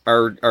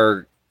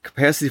 our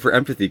capacity for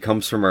empathy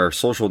comes from our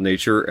social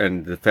nature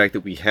and the fact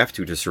that we have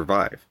to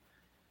survive.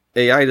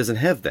 AI doesn't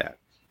have that.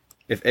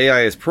 If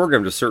AI is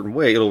programmed a certain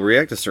way, it'll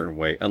react a certain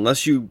way.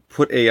 Unless you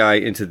put AI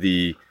into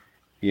the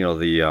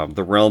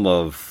realm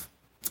of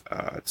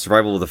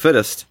survival of the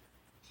fittest,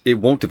 it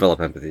won't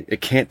develop empathy.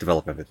 It can't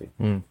develop empathy,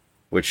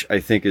 which I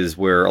think is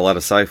where a lot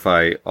of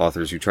sci-fi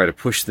authors who try to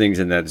push things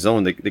in that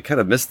zone, they kind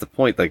of miss the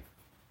point. Like,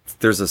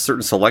 there's a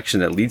certain selection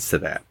that leads to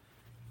that,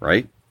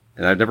 right?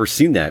 And I've never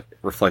seen that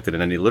reflected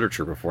in any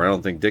literature before. I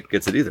don't think Dick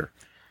gets it either.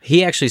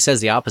 He actually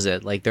says the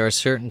opposite. Like, there are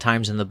certain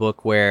times in the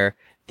book where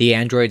the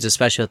androids,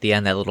 especially at the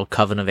end, that little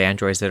coven of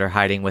androids that are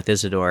hiding with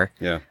Isidore,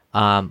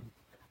 are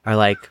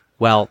like,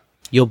 well,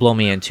 you'll blow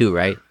me in too,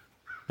 right?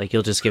 Like,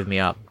 you'll just give me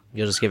up.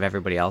 You'll just give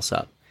everybody else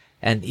up.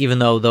 And even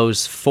though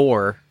those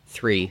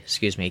three,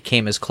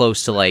 came as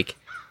close to, like,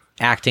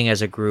 acting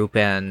as a group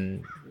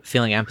and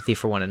feeling empathy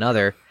for one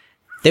another,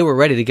 they were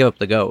ready to give up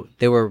the goat.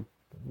 They were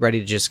ready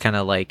to just kind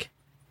of, like,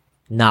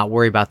 not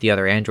worry about the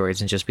other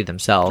androids and just be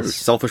themselves.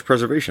 Selfish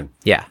preservation.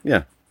 Yeah.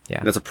 Yeah.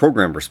 Yeah. That's a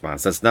programmed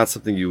response. That's not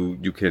something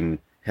you can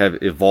have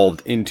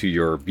evolved into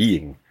your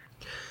being.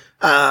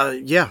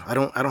 Yeah, I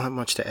don't have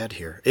much to add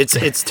here.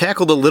 It's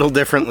tackled a little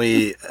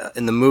differently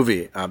in the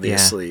movie,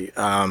 obviously.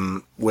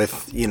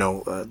 With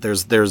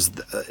there's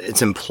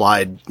it's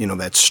implied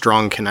that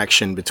strong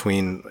connection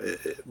between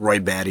Roy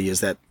Batty. Is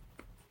that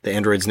the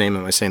android's name?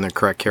 Am I saying the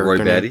correct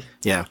character? Roy Batty?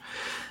 Yeah.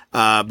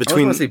 I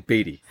Between want to say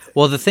Beatty.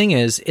 Well, the thing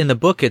is, in the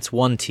book it's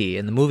 1 T,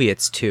 in the movie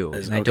it's 2,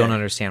 and I don't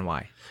understand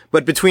why.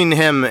 But between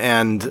him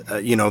and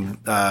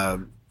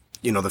the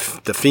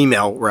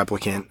female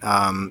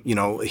replicant,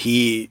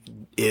 he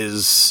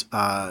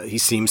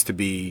seems to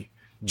be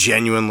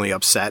genuinely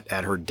upset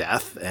at her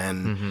death,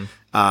 and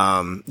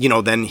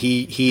then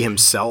he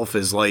himself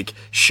is like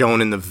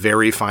shown in the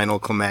very final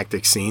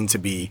climactic scene to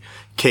be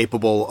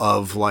capable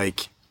of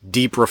like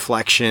deep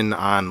reflection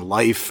on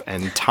life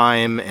and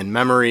time and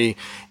memory,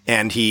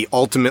 and he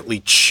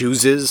ultimately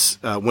chooses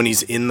when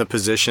he's in the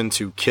position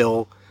to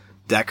kill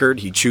Deckard,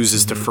 he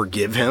chooses to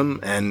forgive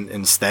him, and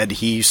instead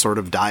he sort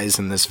of dies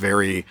in this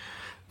very,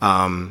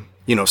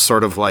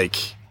 sort of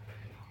like,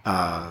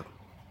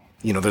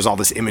 there's all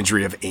this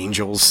imagery of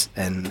angels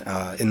and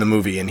in the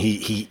movie, and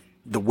he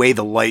the way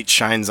the light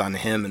shines on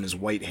him and his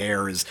white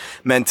hair is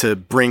meant to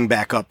bring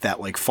back up that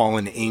like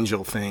fallen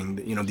angel thing.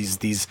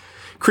 These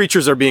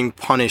creatures are being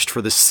punished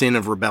for the sin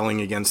of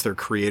rebelling against their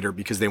creator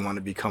because they want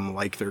to become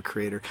like their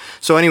creator.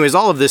 So anyways,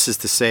 all of this is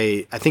to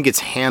say, I think it's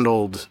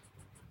handled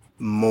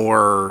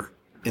more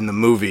in the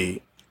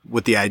movie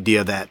with the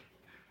idea that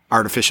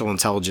artificial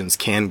intelligence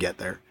can get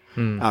there,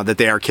 that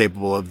they are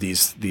capable of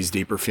these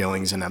deeper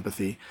feelings and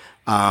empathy.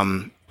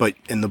 But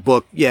in the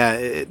book,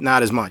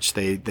 not as much.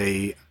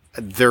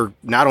 They're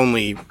not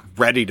only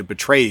ready to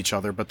betray each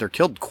other, but they're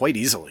killed quite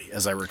easily,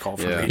 as I recall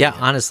from the Yeah,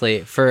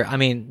 honestly,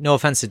 no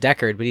offense to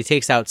Deckard, but he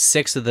takes out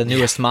 6 of the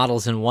newest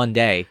models in one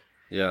day.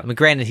 Yeah. I mean,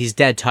 granted, he's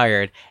dead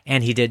tired,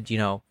 and he did,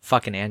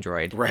 fucking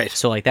android. Right.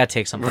 So, like, that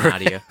takes something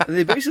out of you. And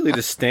they basically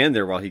just stand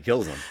there while he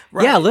kills them.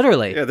 Yeah,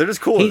 literally. Yeah, they're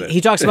just cool with it.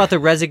 He talks about the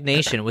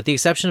resignation, with the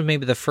exception of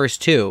maybe the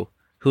first 2,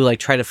 who, like,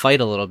 try to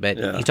fight a little bit.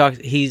 Yeah.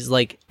 He's,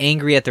 like,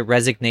 angry at the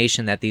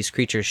resignation that these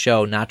creatures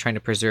show, not trying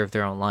to preserve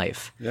their own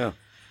life. Yeah.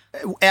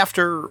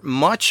 After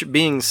much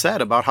being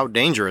said about how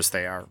dangerous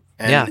they are,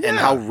 and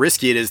how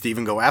risky it is to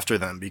even go after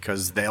them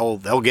because they'll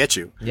get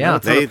you. Yeah.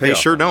 They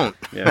sure don't.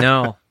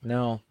 Yeah.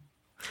 No.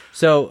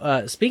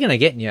 So, speaking of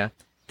getting you,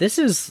 this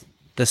is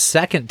the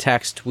second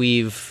text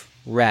we've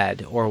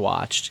read or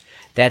watched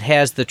that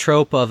has the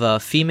trope of a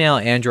female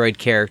android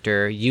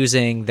character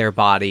using their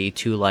body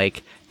to,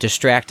 like,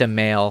 distract a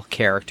male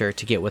character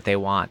to get what they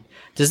want.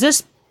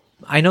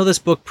 I know this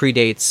book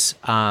predates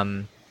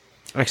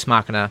Ex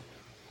Machina,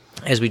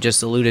 as we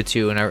just alluded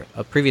to in our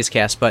previous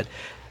cast, but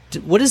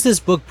what does this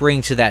book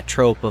bring to that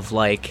trope of,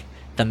 like,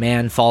 the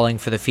man falling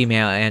for the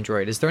female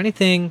android? Is there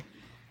anything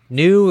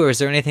new, or is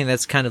there anything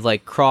that's kind of,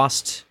 like,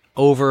 crossed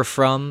over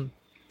from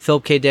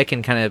Philip K. Dick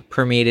and kind of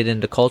permeated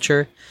into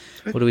culture?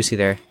 What do we see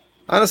there?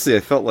 Honestly, I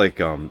felt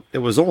like it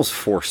was almost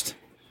forced,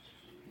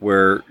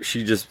 where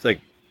she just,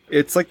 like,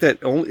 it's like that.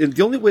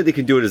 The only way they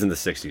can do it is in the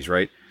 60s,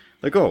 right?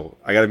 Like, oh,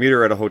 I got to meet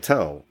her at a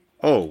hotel.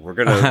 Oh, we're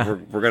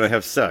gonna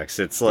have sex.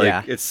 It's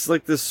like it's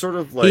like this sort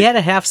of like he had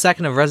a half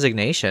second of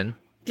resignation.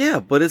 Yeah,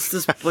 but it's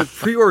this like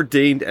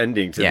preordained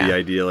ending to the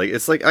idea. Like,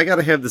 it's like, I got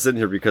to have this in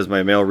here because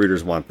my male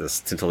readers want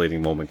this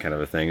titillating moment kind of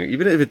a thing,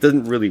 even if it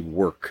doesn't really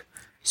work.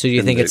 So do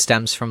you think it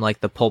stems from, like,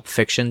 the Pulp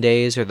Fiction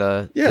days or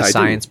the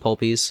science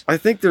pulpies? I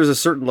think there's a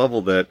certain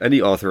level that any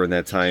author in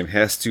that time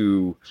have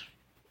to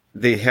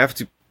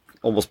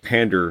almost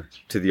pander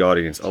to the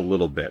audience a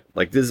little bit.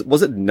 Like,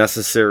 was it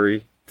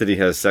necessary that he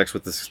has sex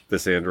with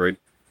this android?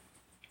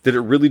 did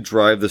it really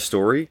drive the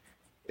story?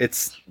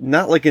 It's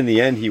not like in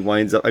the end he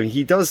winds up. I mean,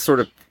 he does sort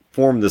of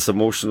form this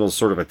emotional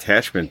sort of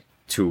attachment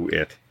to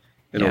it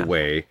in a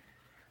way,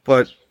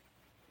 but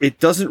it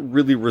doesn't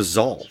really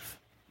resolve.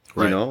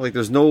 Right. You know, like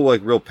there's no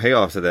like real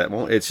payoff to that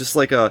moment. It's just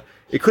like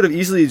it could have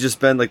easily just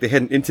been like they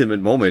had an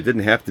intimate moment. It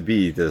didn't have to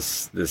be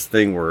this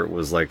thing where it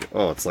was like,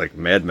 oh, it's like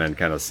Mad Men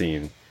kind of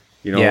scene.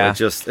 You know,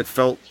 it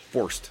felt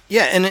forced.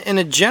 Yeah, and in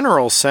a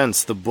general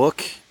sense, the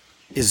book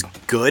is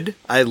good.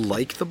 I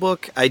like the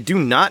book. I do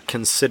not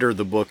consider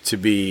the book to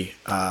be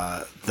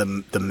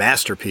the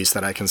masterpiece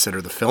that I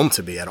consider the film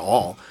to be at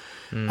all.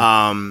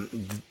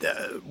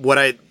 What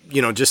I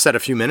just said a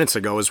few minutes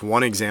ago is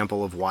one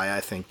example of why I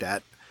think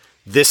that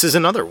this is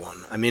another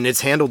one. I mean,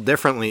 it's handled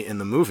differently in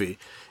the movie.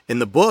 In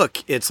the book,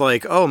 it's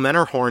like, oh, men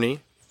are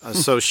horny.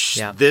 So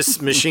this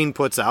machine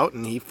puts out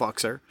and he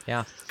fucks her.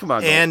 Yeah. Come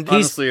on. And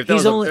honestly, if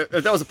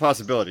that was a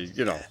possibility,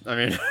 you know, I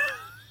mean.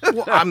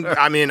 Well,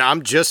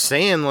 I'm just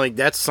saying, like,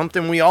 that's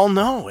something we all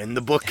know, and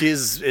the book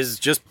is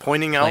just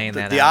pointing out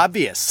the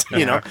obvious,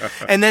 you know.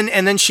 and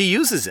then she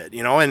uses it,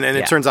 you know, and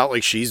it turns out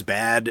like she's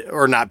bad,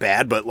 or not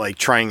bad, but like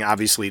trying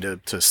obviously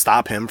to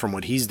stop him from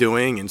what he's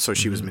doing, and so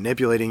she was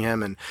manipulating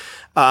him.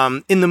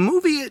 And in the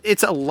movie,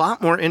 it's a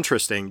lot more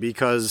interesting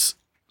because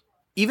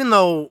even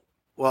though,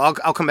 well,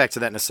 I'll come back to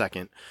that in a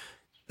second.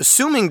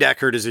 Assuming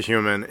Deckard is a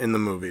human in the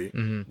movie,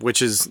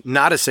 which is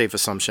not a safe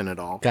assumption at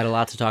all. Got a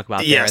lot to talk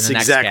about. Yes, there in the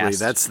exactly.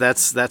 Next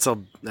cast.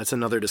 That's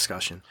another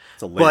discussion.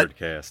 It's a layered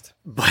cast.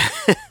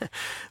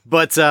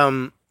 But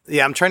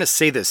yeah, I'm trying to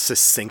say this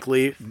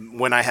succinctly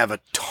when I have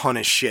a ton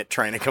of shit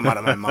trying to come out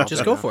of my mouth.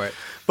 Just go for it.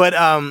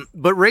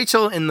 But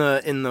Rachel in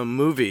the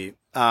movie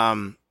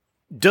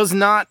does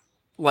not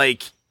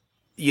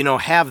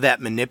have that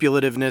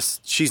manipulativeness.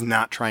 She's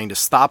not trying to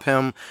stop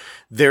him.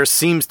 There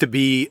seems to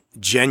be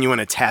genuine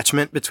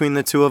attachment between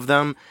the two of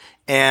them,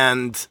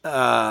 and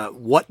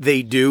what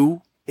they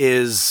do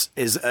is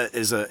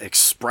a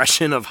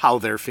expression of how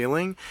they're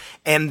feeling.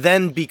 And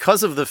then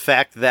because of the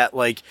fact that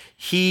like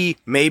he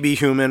may be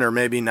human or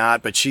maybe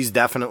not, but she's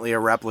definitely a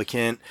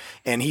replicant,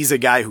 and he's a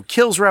guy who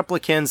kills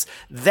replicants,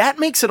 that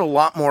makes it a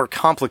lot more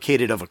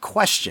complicated of a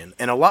question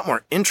and a lot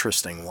more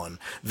interesting one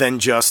than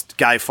just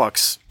guy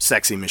fucks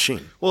sexy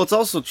machine. Well, it's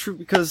also true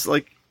because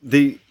like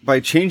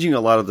by changing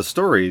a lot of the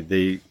story,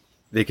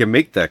 they can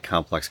make that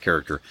complex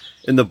character.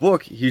 In the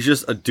book, he's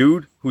just a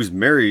dude who's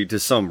married to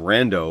some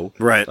rando,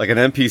 right? Like an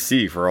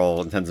NPC for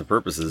all intents and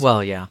purposes.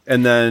 Well, yeah.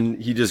 And then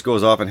he just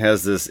goes off and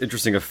has this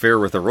interesting affair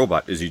with a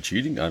robot. Is he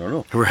cheating? I don't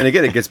know. Right. And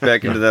again, it gets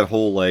back into that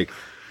whole like,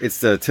 it's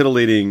the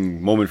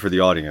titillating moment for the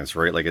audience,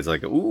 right? Like it's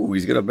like, ooh,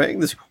 he's gonna bang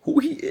this. Who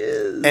he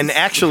is. And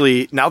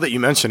actually, now that you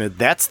mention it,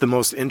 that's the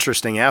most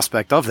interesting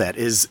aspect of that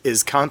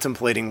is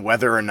contemplating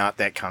whether or not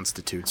that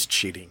constitutes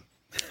cheating.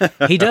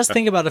 He does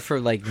think about it for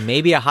like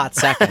maybe a hot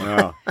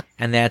second,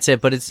 and that's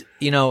it. But it's,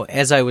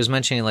 as I was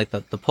mentioning, like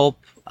the pulp,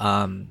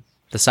 the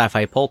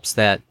sci-fi pulps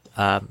that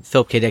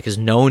Philip K. Dick is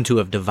known to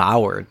have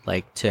devoured,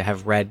 like to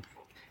have read,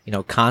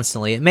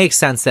 constantly. It makes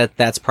sense that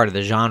that's part of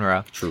the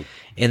genre. True.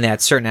 In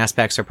that certain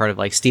aspects are part of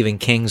like Stephen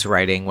King's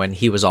writing when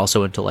he was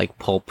also into like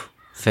pulp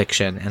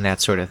fiction and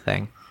that sort of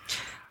thing.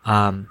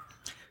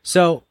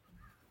 So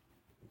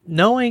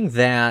knowing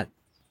that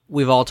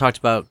we've all talked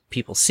about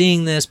people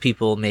seeing this,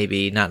 people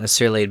maybe not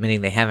necessarily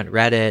admitting they haven't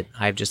read it.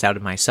 I've just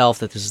outed myself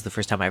that this is the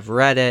first time I've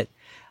read it.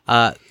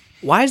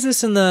 Why is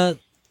this in the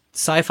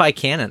sci-fi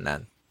canon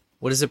then?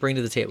 What does it bring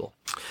to the table?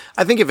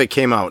 I think if it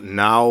came out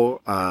now,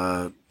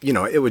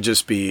 it would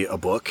just be a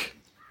book.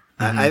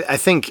 I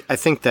think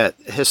that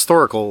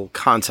historical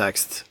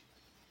context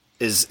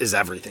is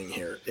everything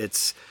here.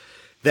 It's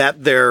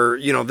that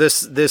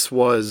this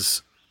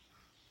was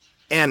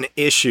an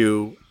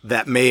issue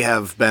that may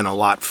have been a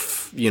lot,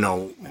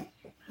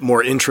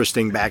 more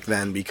interesting back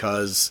then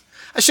because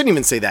I shouldn't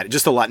even say that,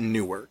 just a lot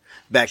newer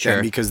back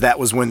then because that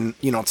was when,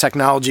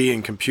 technology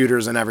and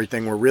computers and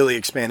everything were really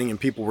expanding and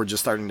people were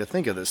just starting to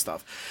think of this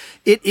stuff.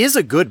 It is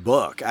a good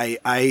book.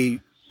 I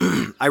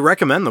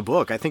recommend the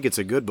book. I think it's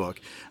a good book.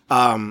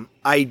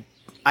 I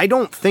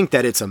don't think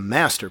that it's a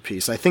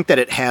masterpiece. I think that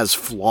it has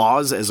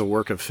flaws as a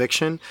work of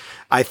fiction.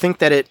 I think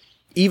that it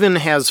even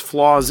has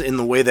flaws in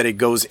the way that it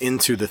goes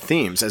into the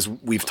themes, as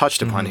we've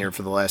touched upon here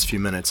for the last few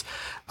minutes.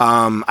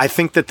 I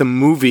think that the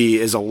movie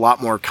is a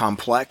lot more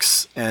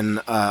complex and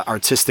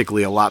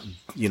artistically a lot,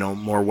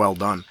 more well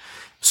done.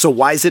 So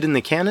why is it in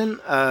the canon?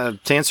 To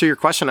answer your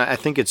question, I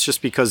think it's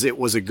just because it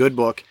was a good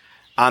book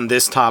on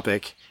this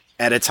topic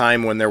at a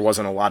time when there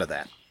wasn't a lot of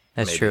that.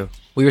 That's true.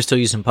 We were still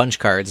using punch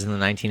cards in the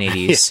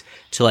 1980s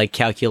to like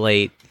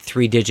calculate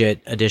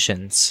 3-digit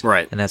additions,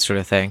 right, and that sort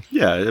of thing.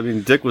 Yeah, I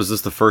mean, Dick was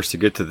just the first to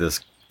get to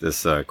this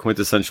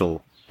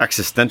quintessential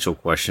existential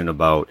question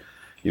about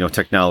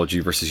technology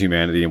versus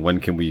humanity, and when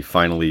can we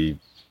finally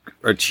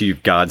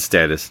achieve God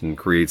status and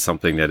create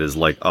something that is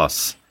like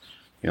us.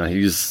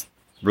 He's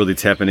really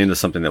tapping into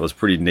something that was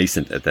pretty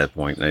nascent at that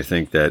point, and I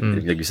think that,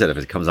 like you said, if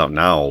it comes out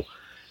now,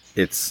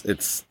 it's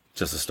just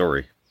a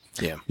story.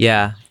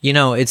 Yeah,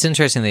 it's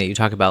interesting that you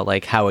talk about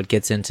like how it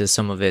gets into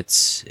some of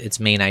its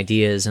main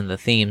ideas and the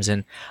themes,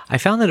 and I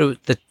found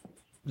that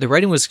the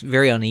writing was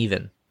very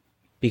uneven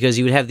because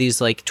you would have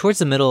these like towards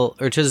the middle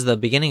or towards the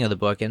beginning of the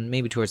book and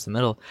maybe towards the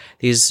middle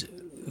these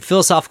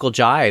philosophical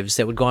jives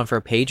that would go on for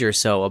a page or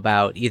so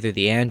about either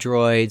the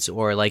androids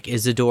or like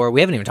Isidore. We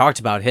haven't even talked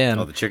about him.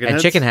 Oh, the chicken and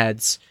heads? chicken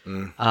heads.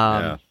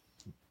 Yeah.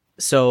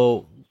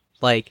 So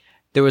like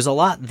there was a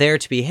lot there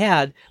to be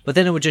had, but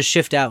then it would just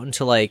shift out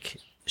into like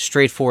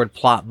straightforward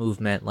plot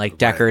movement, like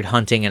Deckard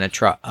hunting in a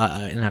truck,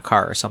 in a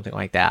car or something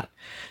like that.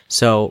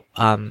 So,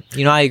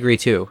 I agree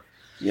too.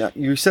 Yeah,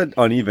 you said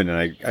uneven,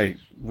 and I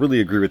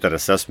really agree with that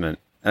assessment.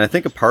 And I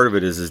think a part of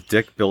it is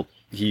Dick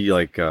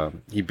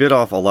he bit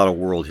off a lot of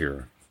world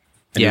here.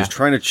 And he was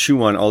trying to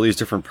chew on all these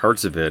different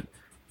parts of it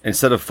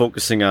instead of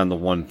focusing on the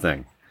one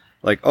thing.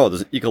 Like, oh,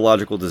 there's an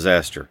ecological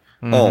disaster.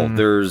 Mm-hmm. Oh,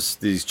 there's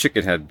these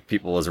chicken head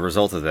people as a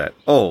result of that.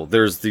 Oh,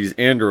 there's these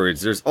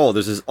androids. There's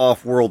this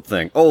off-world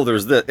thing. Oh,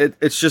 there's this.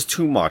 It's just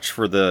too much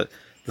for the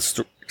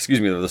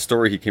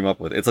story he came up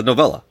with. It's a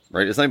novella,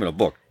 right? It's not even a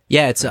book.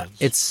 Yeah, it's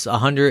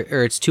 100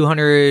 or it's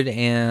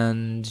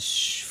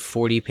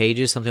 240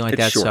 pages, something like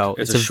that. Short. So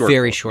it's a short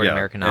very book. short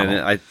American novel.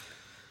 And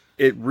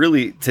it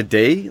really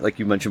today, like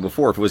you mentioned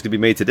before, if it was going to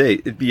be made today,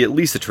 it'd be at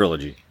least a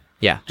trilogy.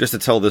 Yeah. Just to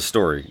tell this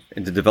story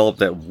and to develop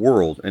that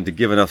world and to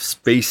give enough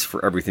space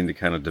for everything to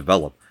kind of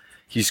develop.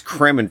 He's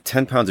cramming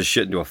 10 pounds of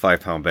shit into a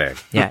 5-pound bag.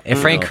 Yeah. If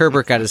Frank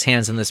Herbert got his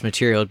hands on this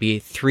material, it'd be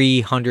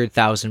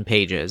 300,000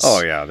 pages.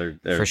 Oh, yeah. They're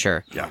for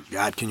sure. Yeah.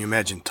 God, can you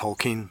imagine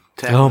Tolkien?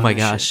 Oh, my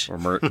gosh. Or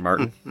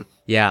Martin.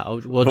 Yeah.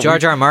 Well,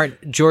 George R.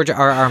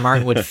 R.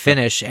 Martin would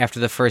finish after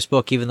the first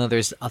book, even though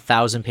there's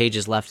 1,000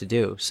 pages left to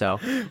do. So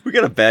we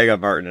got a bag on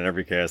Martin in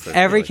every cast.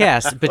 Every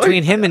cast.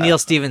 Between him and Neil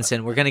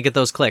Stephenson, we're going to get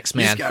those clicks,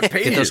 man.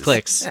 Get those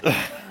clicks.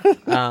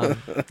 I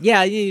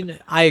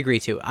agree,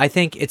 too. I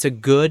think it's a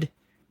good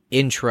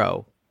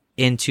intro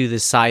into the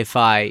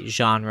sci-fi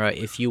genre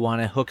if you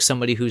want to hook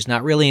somebody who's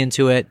not really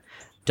into it,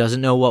 doesn't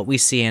know what we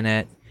see in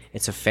it.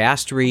 It's a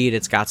fast read.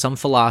 It's got some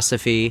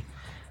philosophy.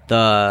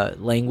 The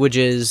language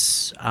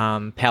is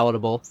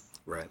palatable.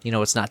 Right.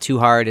 It's not too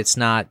hard. It's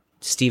not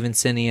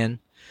Stevensonian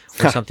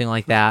or something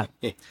like that.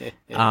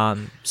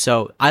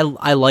 So I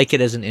like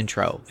it as an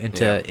intro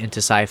into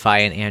sci-fi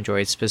and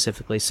androids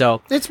specifically.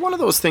 So it's one of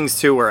those things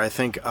too where I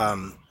think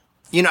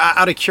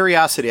out of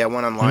curiosity, I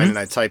went online and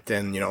I typed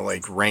in,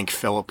 like rank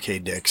Philip K.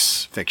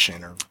 Dick's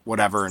fiction or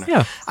whatever. And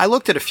I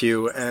looked at a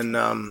few, and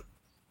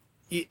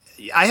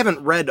I haven't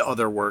read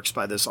other works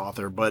by this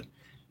author, but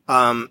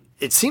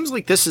it seems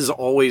like this is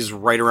always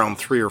right around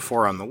 3 or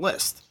 4 on the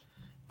list.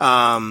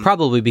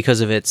 Probably because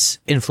of its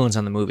influence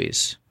on the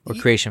movies or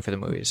creation for the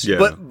movies.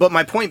 Yeah. But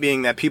my point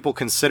being that people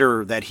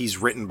consider that he's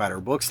written better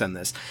books than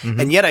this.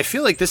 And yet I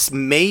feel like this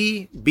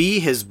may be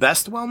his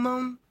best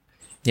well-known.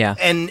 Yeah.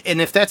 And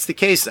if that's the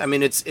case, I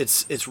mean,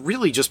 it's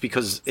really just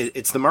because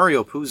it's the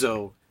Mario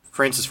Puzo,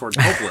 Francis Ford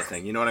Coppola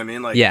thing. You know what I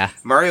mean? Like,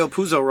 Mario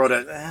Puzo wrote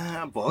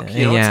a book.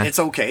 It's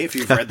okay if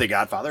you've read The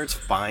Godfather. It's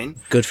fine.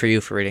 Good for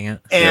you for reading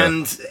it.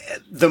 And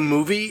the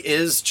movie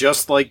is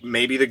just like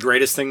maybe the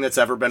greatest thing that's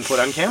ever been put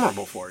on camera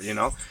before,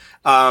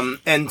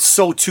 And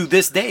so to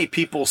this day,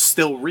 people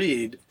still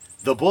read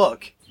the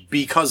book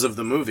because of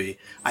the movie.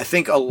 I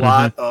think a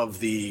lot of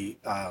the,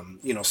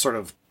 sort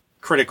of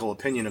critical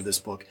opinion of this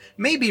book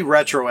may be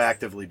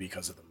retroactively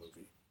because of the movie.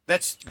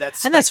 That's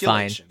and that's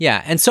fine.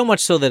 Yeah, and so much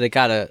so that it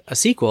got a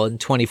sequel in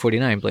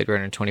 2049, Blade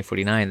Runner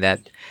 2049.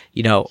 That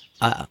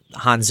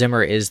Hans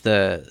Zimmer is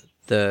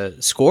the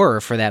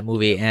scorer for that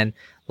movie, and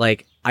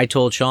like I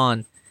told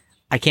Sean,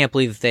 I can't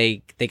believe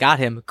they got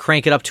him.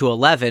 Crank it up to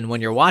 11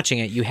 when you're watching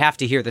it. You have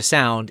to hear the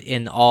sound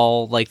in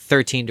all like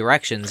 13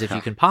 directions if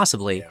you can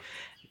possibly. Yeah.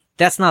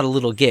 That's not a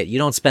little get. You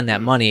don't spend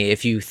that money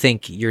if you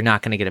think you're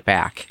not going to get it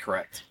back.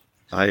 Correct.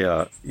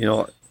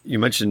 You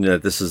mentioned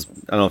that this is,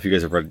 I don't know if you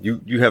guys have read,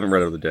 you haven't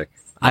read Other Dick.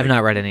 I've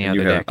not read any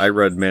Other Dick. I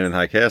read Man in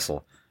High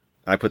Castle.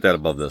 I put that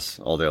above this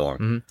all day long.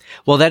 Mm-hmm.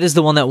 Well, that is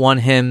the one that won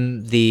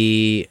him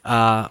the,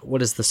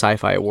 what is the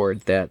sci-fi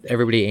award that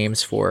everybody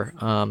aims for?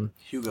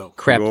 Hugo.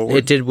 Crap, Hugo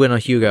it did win a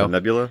Hugo. The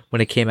Nebula?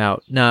 When it came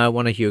out. No, it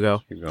won a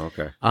Hugo. Hugo,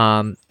 okay.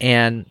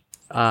 And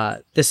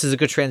this is a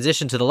good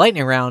transition to the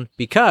lightning round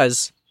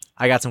because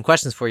I got some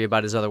questions for you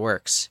about his other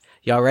works.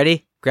 Y'all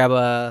ready? Grab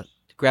a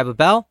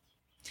bell.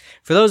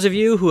 For those of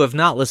you who have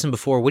not listened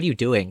before, what are you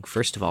doing?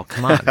 First of all,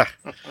 come on.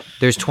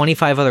 There's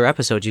 25 other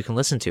episodes you can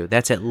listen to.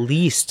 That's at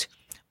least,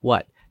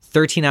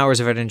 13 hours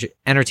of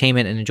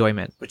entertainment and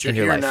enjoyment but you're in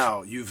your here life.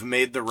 Now. You've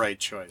made the right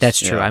choice. That's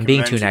true. I'm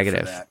being too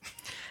negative.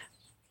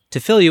 To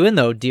fill you in,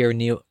 though, dear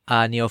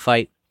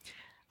neophyte,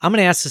 I'm going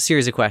to ask a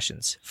series of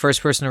questions.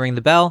 First person to ring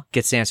the bell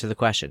gets to answer the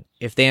question.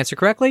 If they answer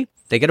correctly,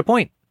 they get a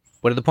point.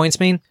 What do the points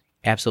mean?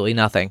 Absolutely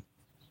nothing.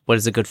 What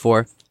is it good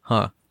for?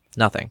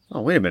 Nothing.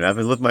 Oh, wait a minute. I've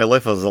been living my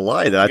life as a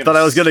lie. I thought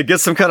I was going to get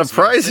some kind of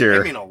prize here.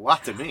 That mean a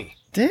lot to me.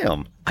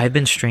 Damn. I've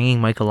been stringing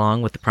Mike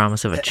along with the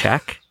promise of a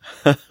check,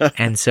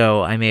 and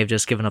so I may have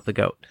just given up the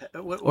goat.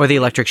 Or the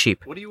electric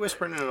sheep. What are you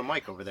whispering into the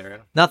mic over there,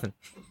 Adam? Nothing.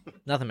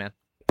 Nothing, man.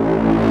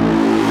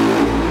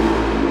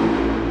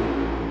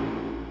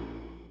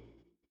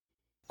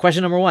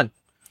 Question number 1.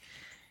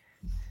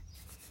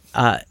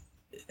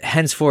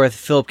 Henceforth,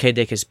 Philip K.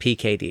 Dick is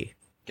PKD.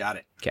 Got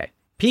it. Okay.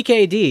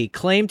 PKD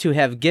claimed to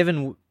have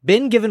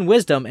been given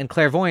wisdom and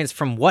clairvoyance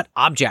from what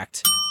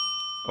object?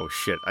 Oh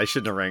shit! I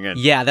shouldn't have rang in.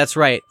 Yeah, that's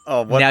right.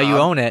 Oh, what now you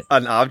own it.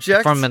 An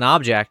object From an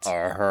object.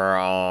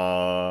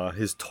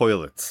 His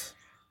toilets.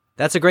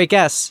 That's a great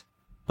guess,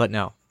 but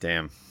no.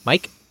 Damn.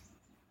 Mike?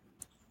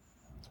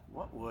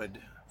 What would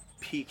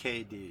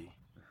PKD?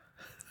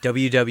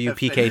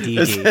 WWPKDD.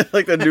 Is it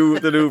like the new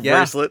Yeah,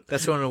 bracelet?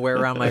 that's what I'm going to wear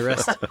around my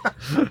wrist.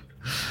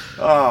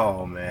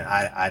 Oh man,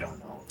 I don't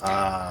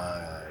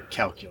know.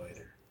 Calculator.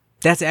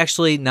 That's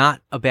actually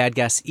not a bad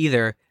guess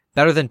either.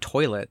 Better than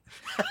toilet.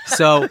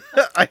 So,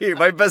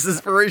 My best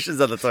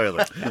inspiration's on the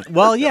toilet.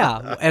 well,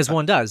 yeah, as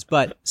one does.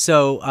 But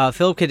so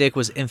Philip K. Dick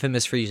was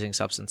infamous for using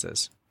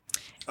substances.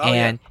 Oh,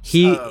 and yeah.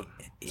 he...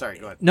 Sorry,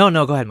 go ahead. No,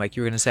 go ahead, Mike.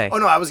 You were going to say. Oh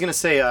no, I was gonna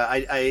say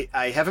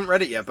I haven't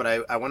read it yet, but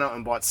I went out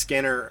and bought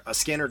Scanner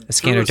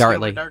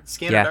Darkly.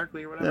 Scanner Yeah.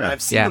 Darkly or whatever. Yeah.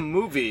 I've seen Yeah. the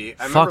movie.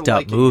 I remember Fucked up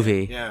liking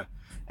movie. It. Yeah.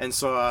 And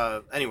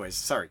so, anyways,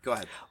 sorry. Go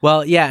ahead.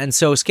 Well, yeah, and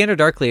so Scanner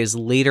Darkly is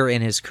later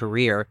in his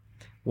career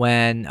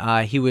when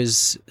he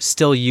was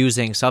still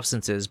using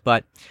substances.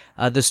 But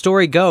the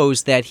story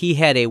goes that he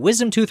had a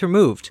wisdom tooth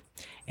removed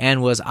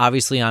and was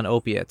obviously on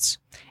opiates.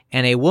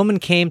 And a woman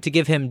came to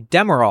give him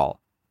Demerol,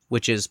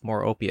 which is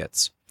more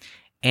opiates.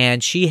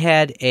 And she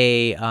had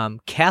a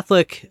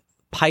Catholic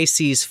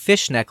Pisces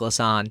fish necklace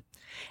on.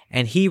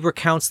 And he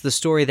recounts the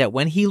story that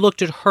when he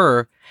looked at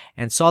her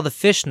and saw the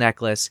fish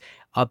necklace,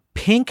 a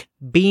pink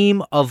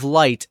beam of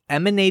light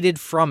emanated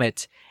from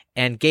it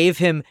and gave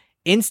him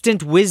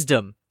instant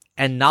wisdom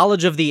and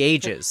knowledge of the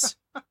ages.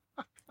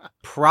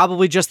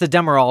 Probably just the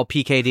Demerol,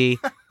 PKD.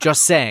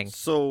 Just saying.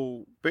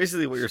 So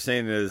basically, what you're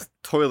saying is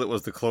toilet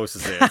was the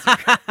closest answer.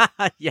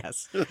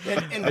 Yes.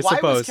 And I why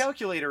suppose. was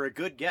Calculator a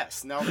good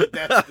guess? Now that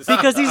that's the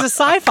Because he's a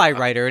sci-fi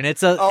writer and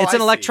it's an I see.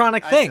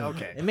 electronic I see. thing.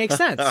 Okay. It makes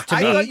sense to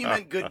I me. thought you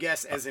meant good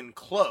guess as in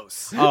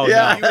close. Oh,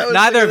 Yeah, no. I was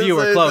Neither of saying you the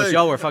were same close. thing.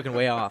 Y'all were fucking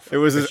way off. It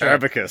was For his sure.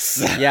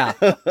 abacus. Yeah.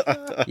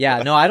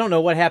 Yeah, no, I don't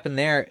know what happened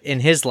there in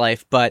his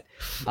life, but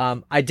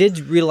I did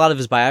read a lot of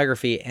his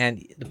biography,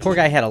 and the poor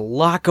guy had a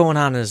lot going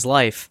on in his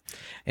life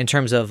in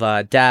terms of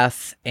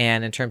death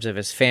and in terms of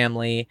his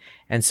family.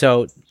 And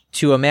so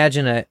to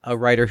imagine a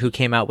writer who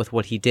came out with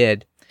what he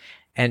did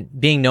and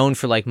being known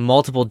for like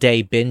multiple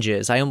day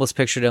binges, I almost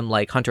pictured him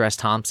like Hunter S.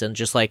 Thompson,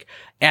 just like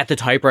at the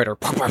typewriter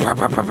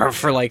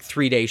for like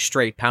 3 days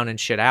straight, pounding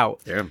shit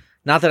out. Damn.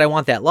 Not that I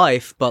want that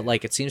life, but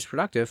like it seems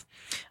productive.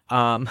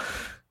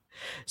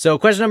 So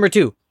question number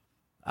 2,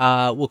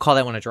 we'll call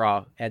that one a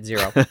draw at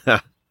 0.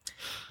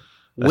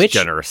 That's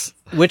generous.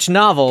 Which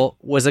novel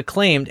was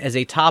acclaimed as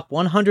a top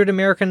 100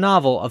 American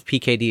novel of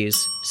PKD's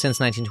since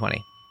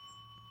 1920?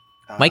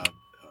 Mike?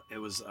 It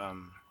was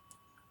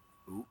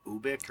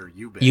Ubik or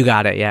Ubik. You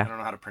got it, I yeah. don't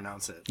know how to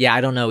pronounce it. Yeah,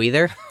 I don't know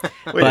either. Wait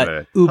a but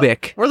minute.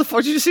 Ubik. Where the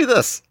fuck did you see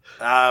this?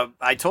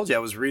 I told you I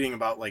was reading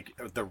about like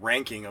the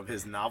ranking of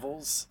his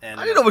novels, and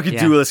I didn't know we could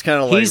Yeah. do this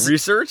kind of like He's-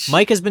 research.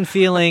 Mike has been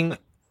feeling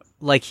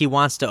like he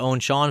wants to own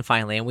Sean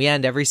finally, and we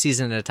end every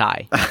season in a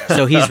tie.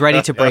 So he's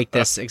ready to break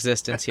this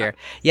existence here.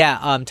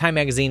 Yeah, Time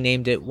Magazine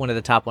named it one of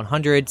the top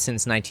 100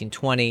 since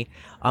 1920.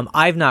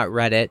 I've not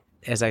read it,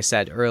 as I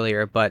said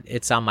earlier, but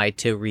it's on my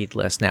to-read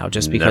list now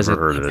just because Never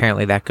heard it's of it.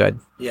 apparently that good.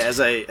 Yeah, as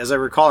I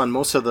recall, on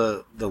most of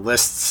the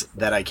lists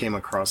that I came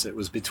across, it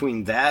was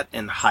between that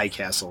and High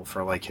Castle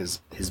for like his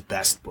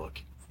best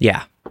book.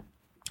 Yeah.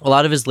 A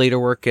lot of his later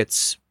work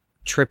gets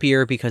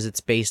trippier because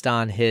it's based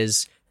on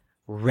his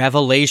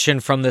revelation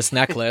from this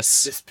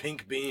necklace. This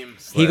pink beam.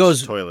 He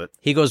goes toilet.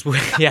 He goes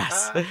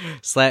yes.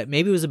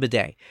 Maybe it was a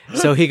bidet.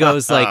 So he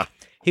goes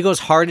he goes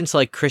hard into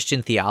like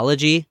Christian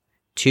theology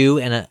too,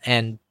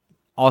 and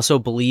also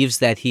believes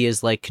that he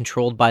is like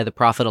controlled by the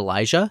prophet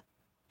Elijah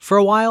for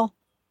a while.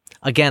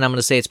 Again, I'm going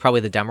to say it's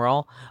probably the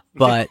Demerol,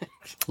 but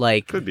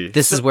like Could be.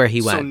 this is where he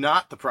So went.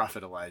 not the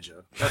prophet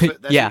Elijah. That's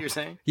Yeah. what you're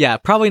saying? Yeah,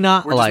 probably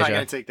not We're just not Elijah.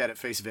 going to take that at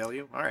face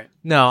value? All right.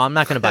 No, I'm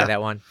not going to buy that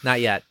one.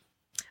 Not yet.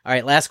 All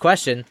right, last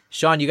question.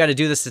 Sean, you got to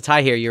do this to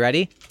tie here. You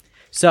ready?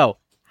 So,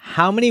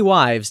 how many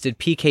wives did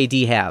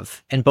PKD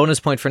have? And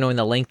bonus point for knowing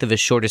the length of his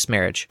shortest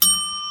marriage.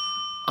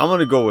 I'm going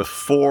to go with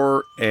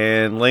 4,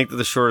 and length of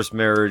the shortest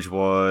marriage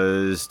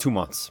was 2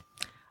 months.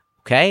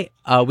 Okay,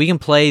 we can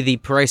play the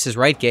Price is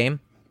Right game.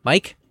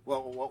 Mike?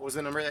 Well, what was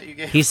the number that you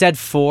gave? He said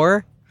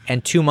 4,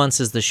 and 2 months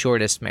is the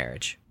shortest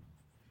marriage.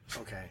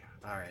 Okay.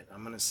 All right.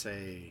 I'm going to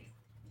say...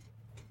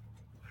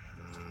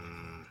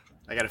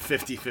 I got a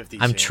 50-50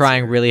 I'm chance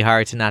trying here. really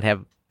hard to not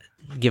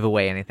give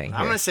away anything. I'm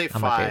here going to say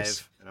on my 5.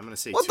 face. And I'm going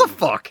to say What 2. the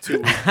fuck?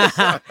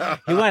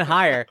 2 He went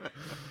higher.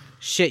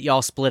 Shit,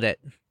 y'all split it.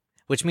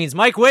 Which means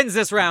Mike wins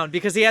this round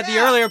because he had the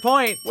earlier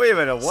point. Wait a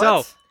minute, what?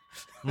 So,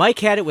 Mike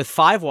had it with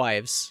 5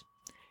 wives.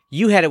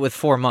 You had it with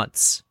 4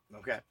 months.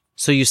 Okay.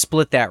 So you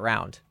split that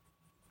round.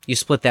 You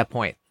split that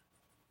point.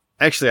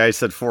 Actually, I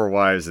said 4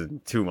 wives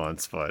in 2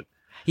 months, but...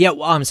 Yeah,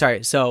 well, I'm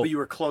sorry. So But you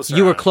were closer.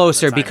 you were on the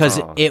closer time. because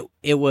Oh.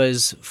 it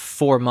was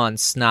 4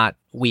 months, not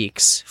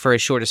weeks, for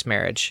his shortest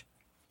marriage.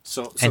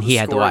 So and the he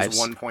had the score wives.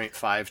 is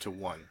 1.5 to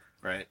 1,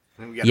 right?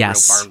 We got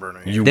Yes. a real barn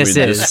burner here. You This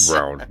win is- this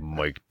round,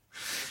 Mike.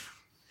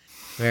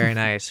 Very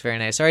nice, very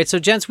nice. All right, so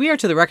gents, we are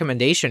to the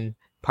recommendation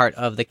part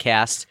of the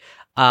cast.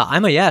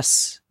 I'm a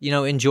yes.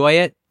 Enjoy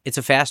it. It's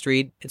a fast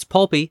read. It's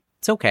pulpy.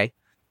 It's okay.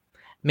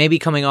 Maybe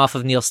coming off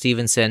of Neil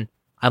Stevenson,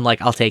 I'm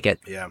like, I'll take it.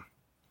 Yeah.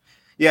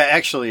 Yeah,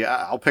 actually,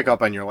 I'll pick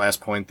up on your last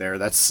point there.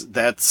 That's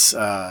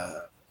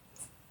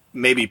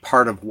maybe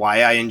part of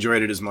why I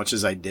enjoyed it as much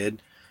as I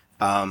did.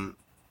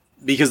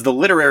 Because the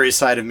literary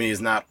side of me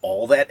is not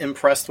all that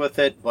impressed with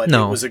it, but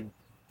No. it was a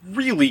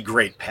really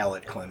great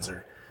palate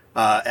cleanser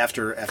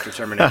after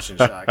Termination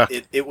Shock.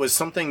 It was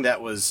something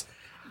that was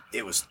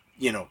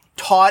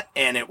taut,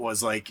 and it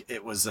was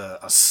a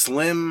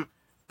slim,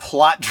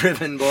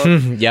 plot-driven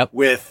book Yep.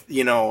 with,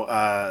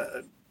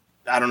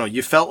 I don't know,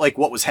 you felt like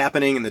what was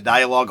happening in the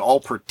dialogue all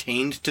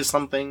pertained to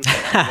something.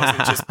 It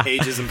wasn't just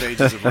pages and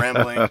pages of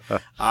rambling.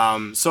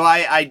 So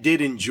I did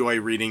enjoy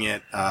reading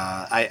it.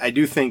 I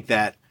do think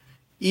that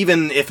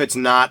even if it's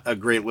not a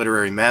great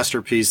literary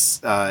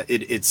masterpiece,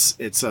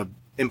 it's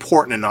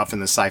important enough in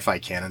the sci-fi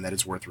canon that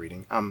it's worth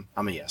reading. I'm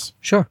a yes.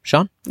 Sure,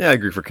 Sean. Yeah, I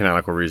agree for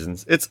canonical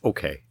reasons. It's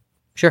okay.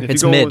 Sure, If you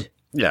it's go mid. with-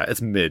 yeah,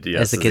 it's mid.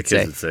 Yes, As the kids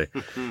would say.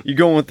 You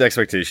go in with the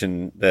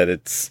expectation that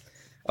it's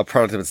a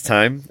product of its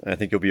time, and I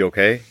think you'll be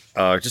okay.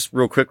 Just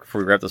real quick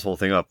before we wrap this whole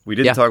thing up, we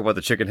didn't Yeah. talk about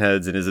the chicken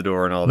heads and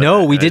Isidore and all that.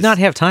 No, we And did not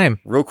have time.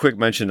 real quick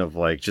mention of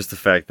just the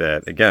fact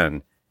that,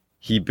 again,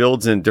 he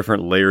builds in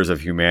different layers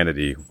of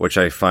humanity, which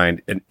I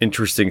find an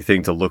interesting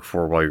thing to look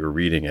for while you're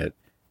reading it,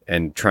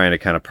 and trying to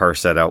kind of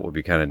parse that out would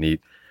be kind of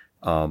neat.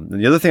 And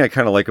the other thing I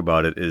kind of like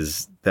about it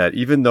is that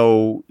even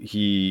though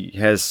he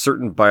has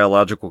certain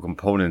biological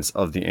components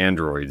of the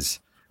androids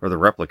or the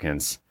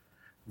replicants,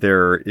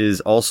 there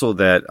is also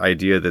that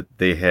idea that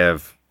they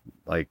have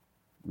like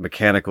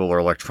mechanical or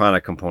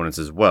electronic components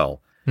as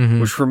well,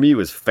 Mhm. which for me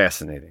was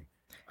fascinating.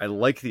 I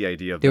like the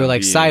idea of They were them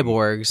like being-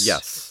 cyborgs.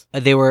 Yes.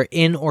 They were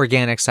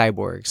inorganic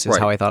cyborgs, is Right.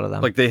 how I thought of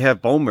them. Like they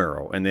have bone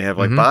marrow and they have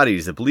like Mhm.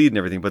 bodies that bleed and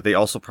everything, but they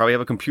also probably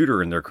have a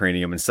computer in their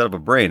cranium instead of a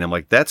brain. I'm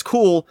like, that's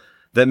cool.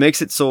 That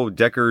makes it so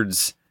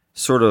Deckard's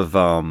sort of,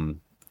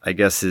 I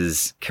guess,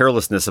 his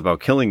carelessness about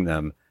killing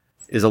them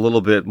is a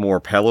little bit more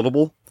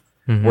palatable.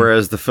 Mhm.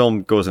 Whereas the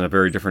film goes in a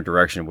very different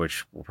direction,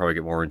 which we'll probably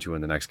get more into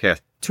in the next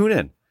cast. Tune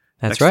in.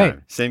 That's next right.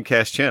 time. Same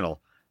cast channel,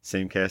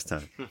 same cast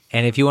time.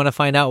 And if you want to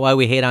find out why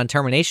we hate on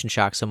Termination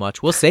Shock so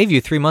much, we'll save you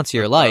 3 months of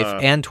your life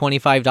and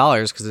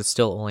 $25 because it's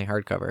still only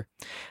hardcover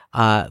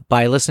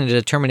by listening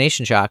to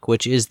Termination Shock,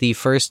 which is the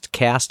first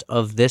cast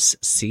of this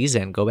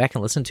season. Go back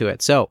and listen to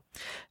it. So,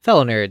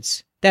 fellow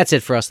nerds, that's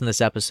it for us in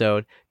this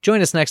episode.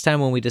 Join us next time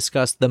when we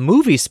discuss the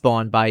movie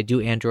spawned by Do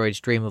Androids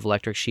Dream of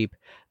Electric Sheep,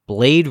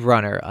 Blade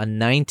Runner, a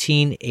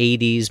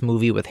 1980s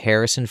movie with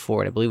Harrison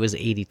Ford. I believe it was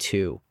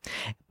 82.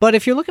 But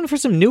if you're looking for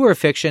some newer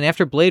fiction,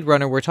 after Blade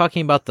Runner, we're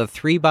talking about the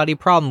three-body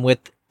problem with,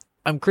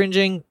 I'm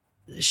cringing,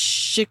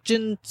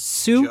 Shikjin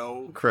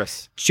Su?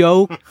 Chris.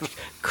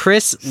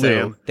 Chris Liu.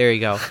 Sam. There you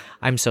go.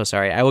 I'm so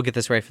sorry. I will get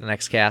this right for the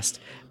next cast.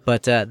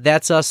 But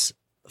that's us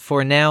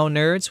for now,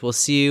 nerds. We'll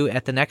see you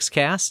at the next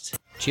cast.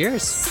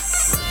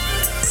 Cheers.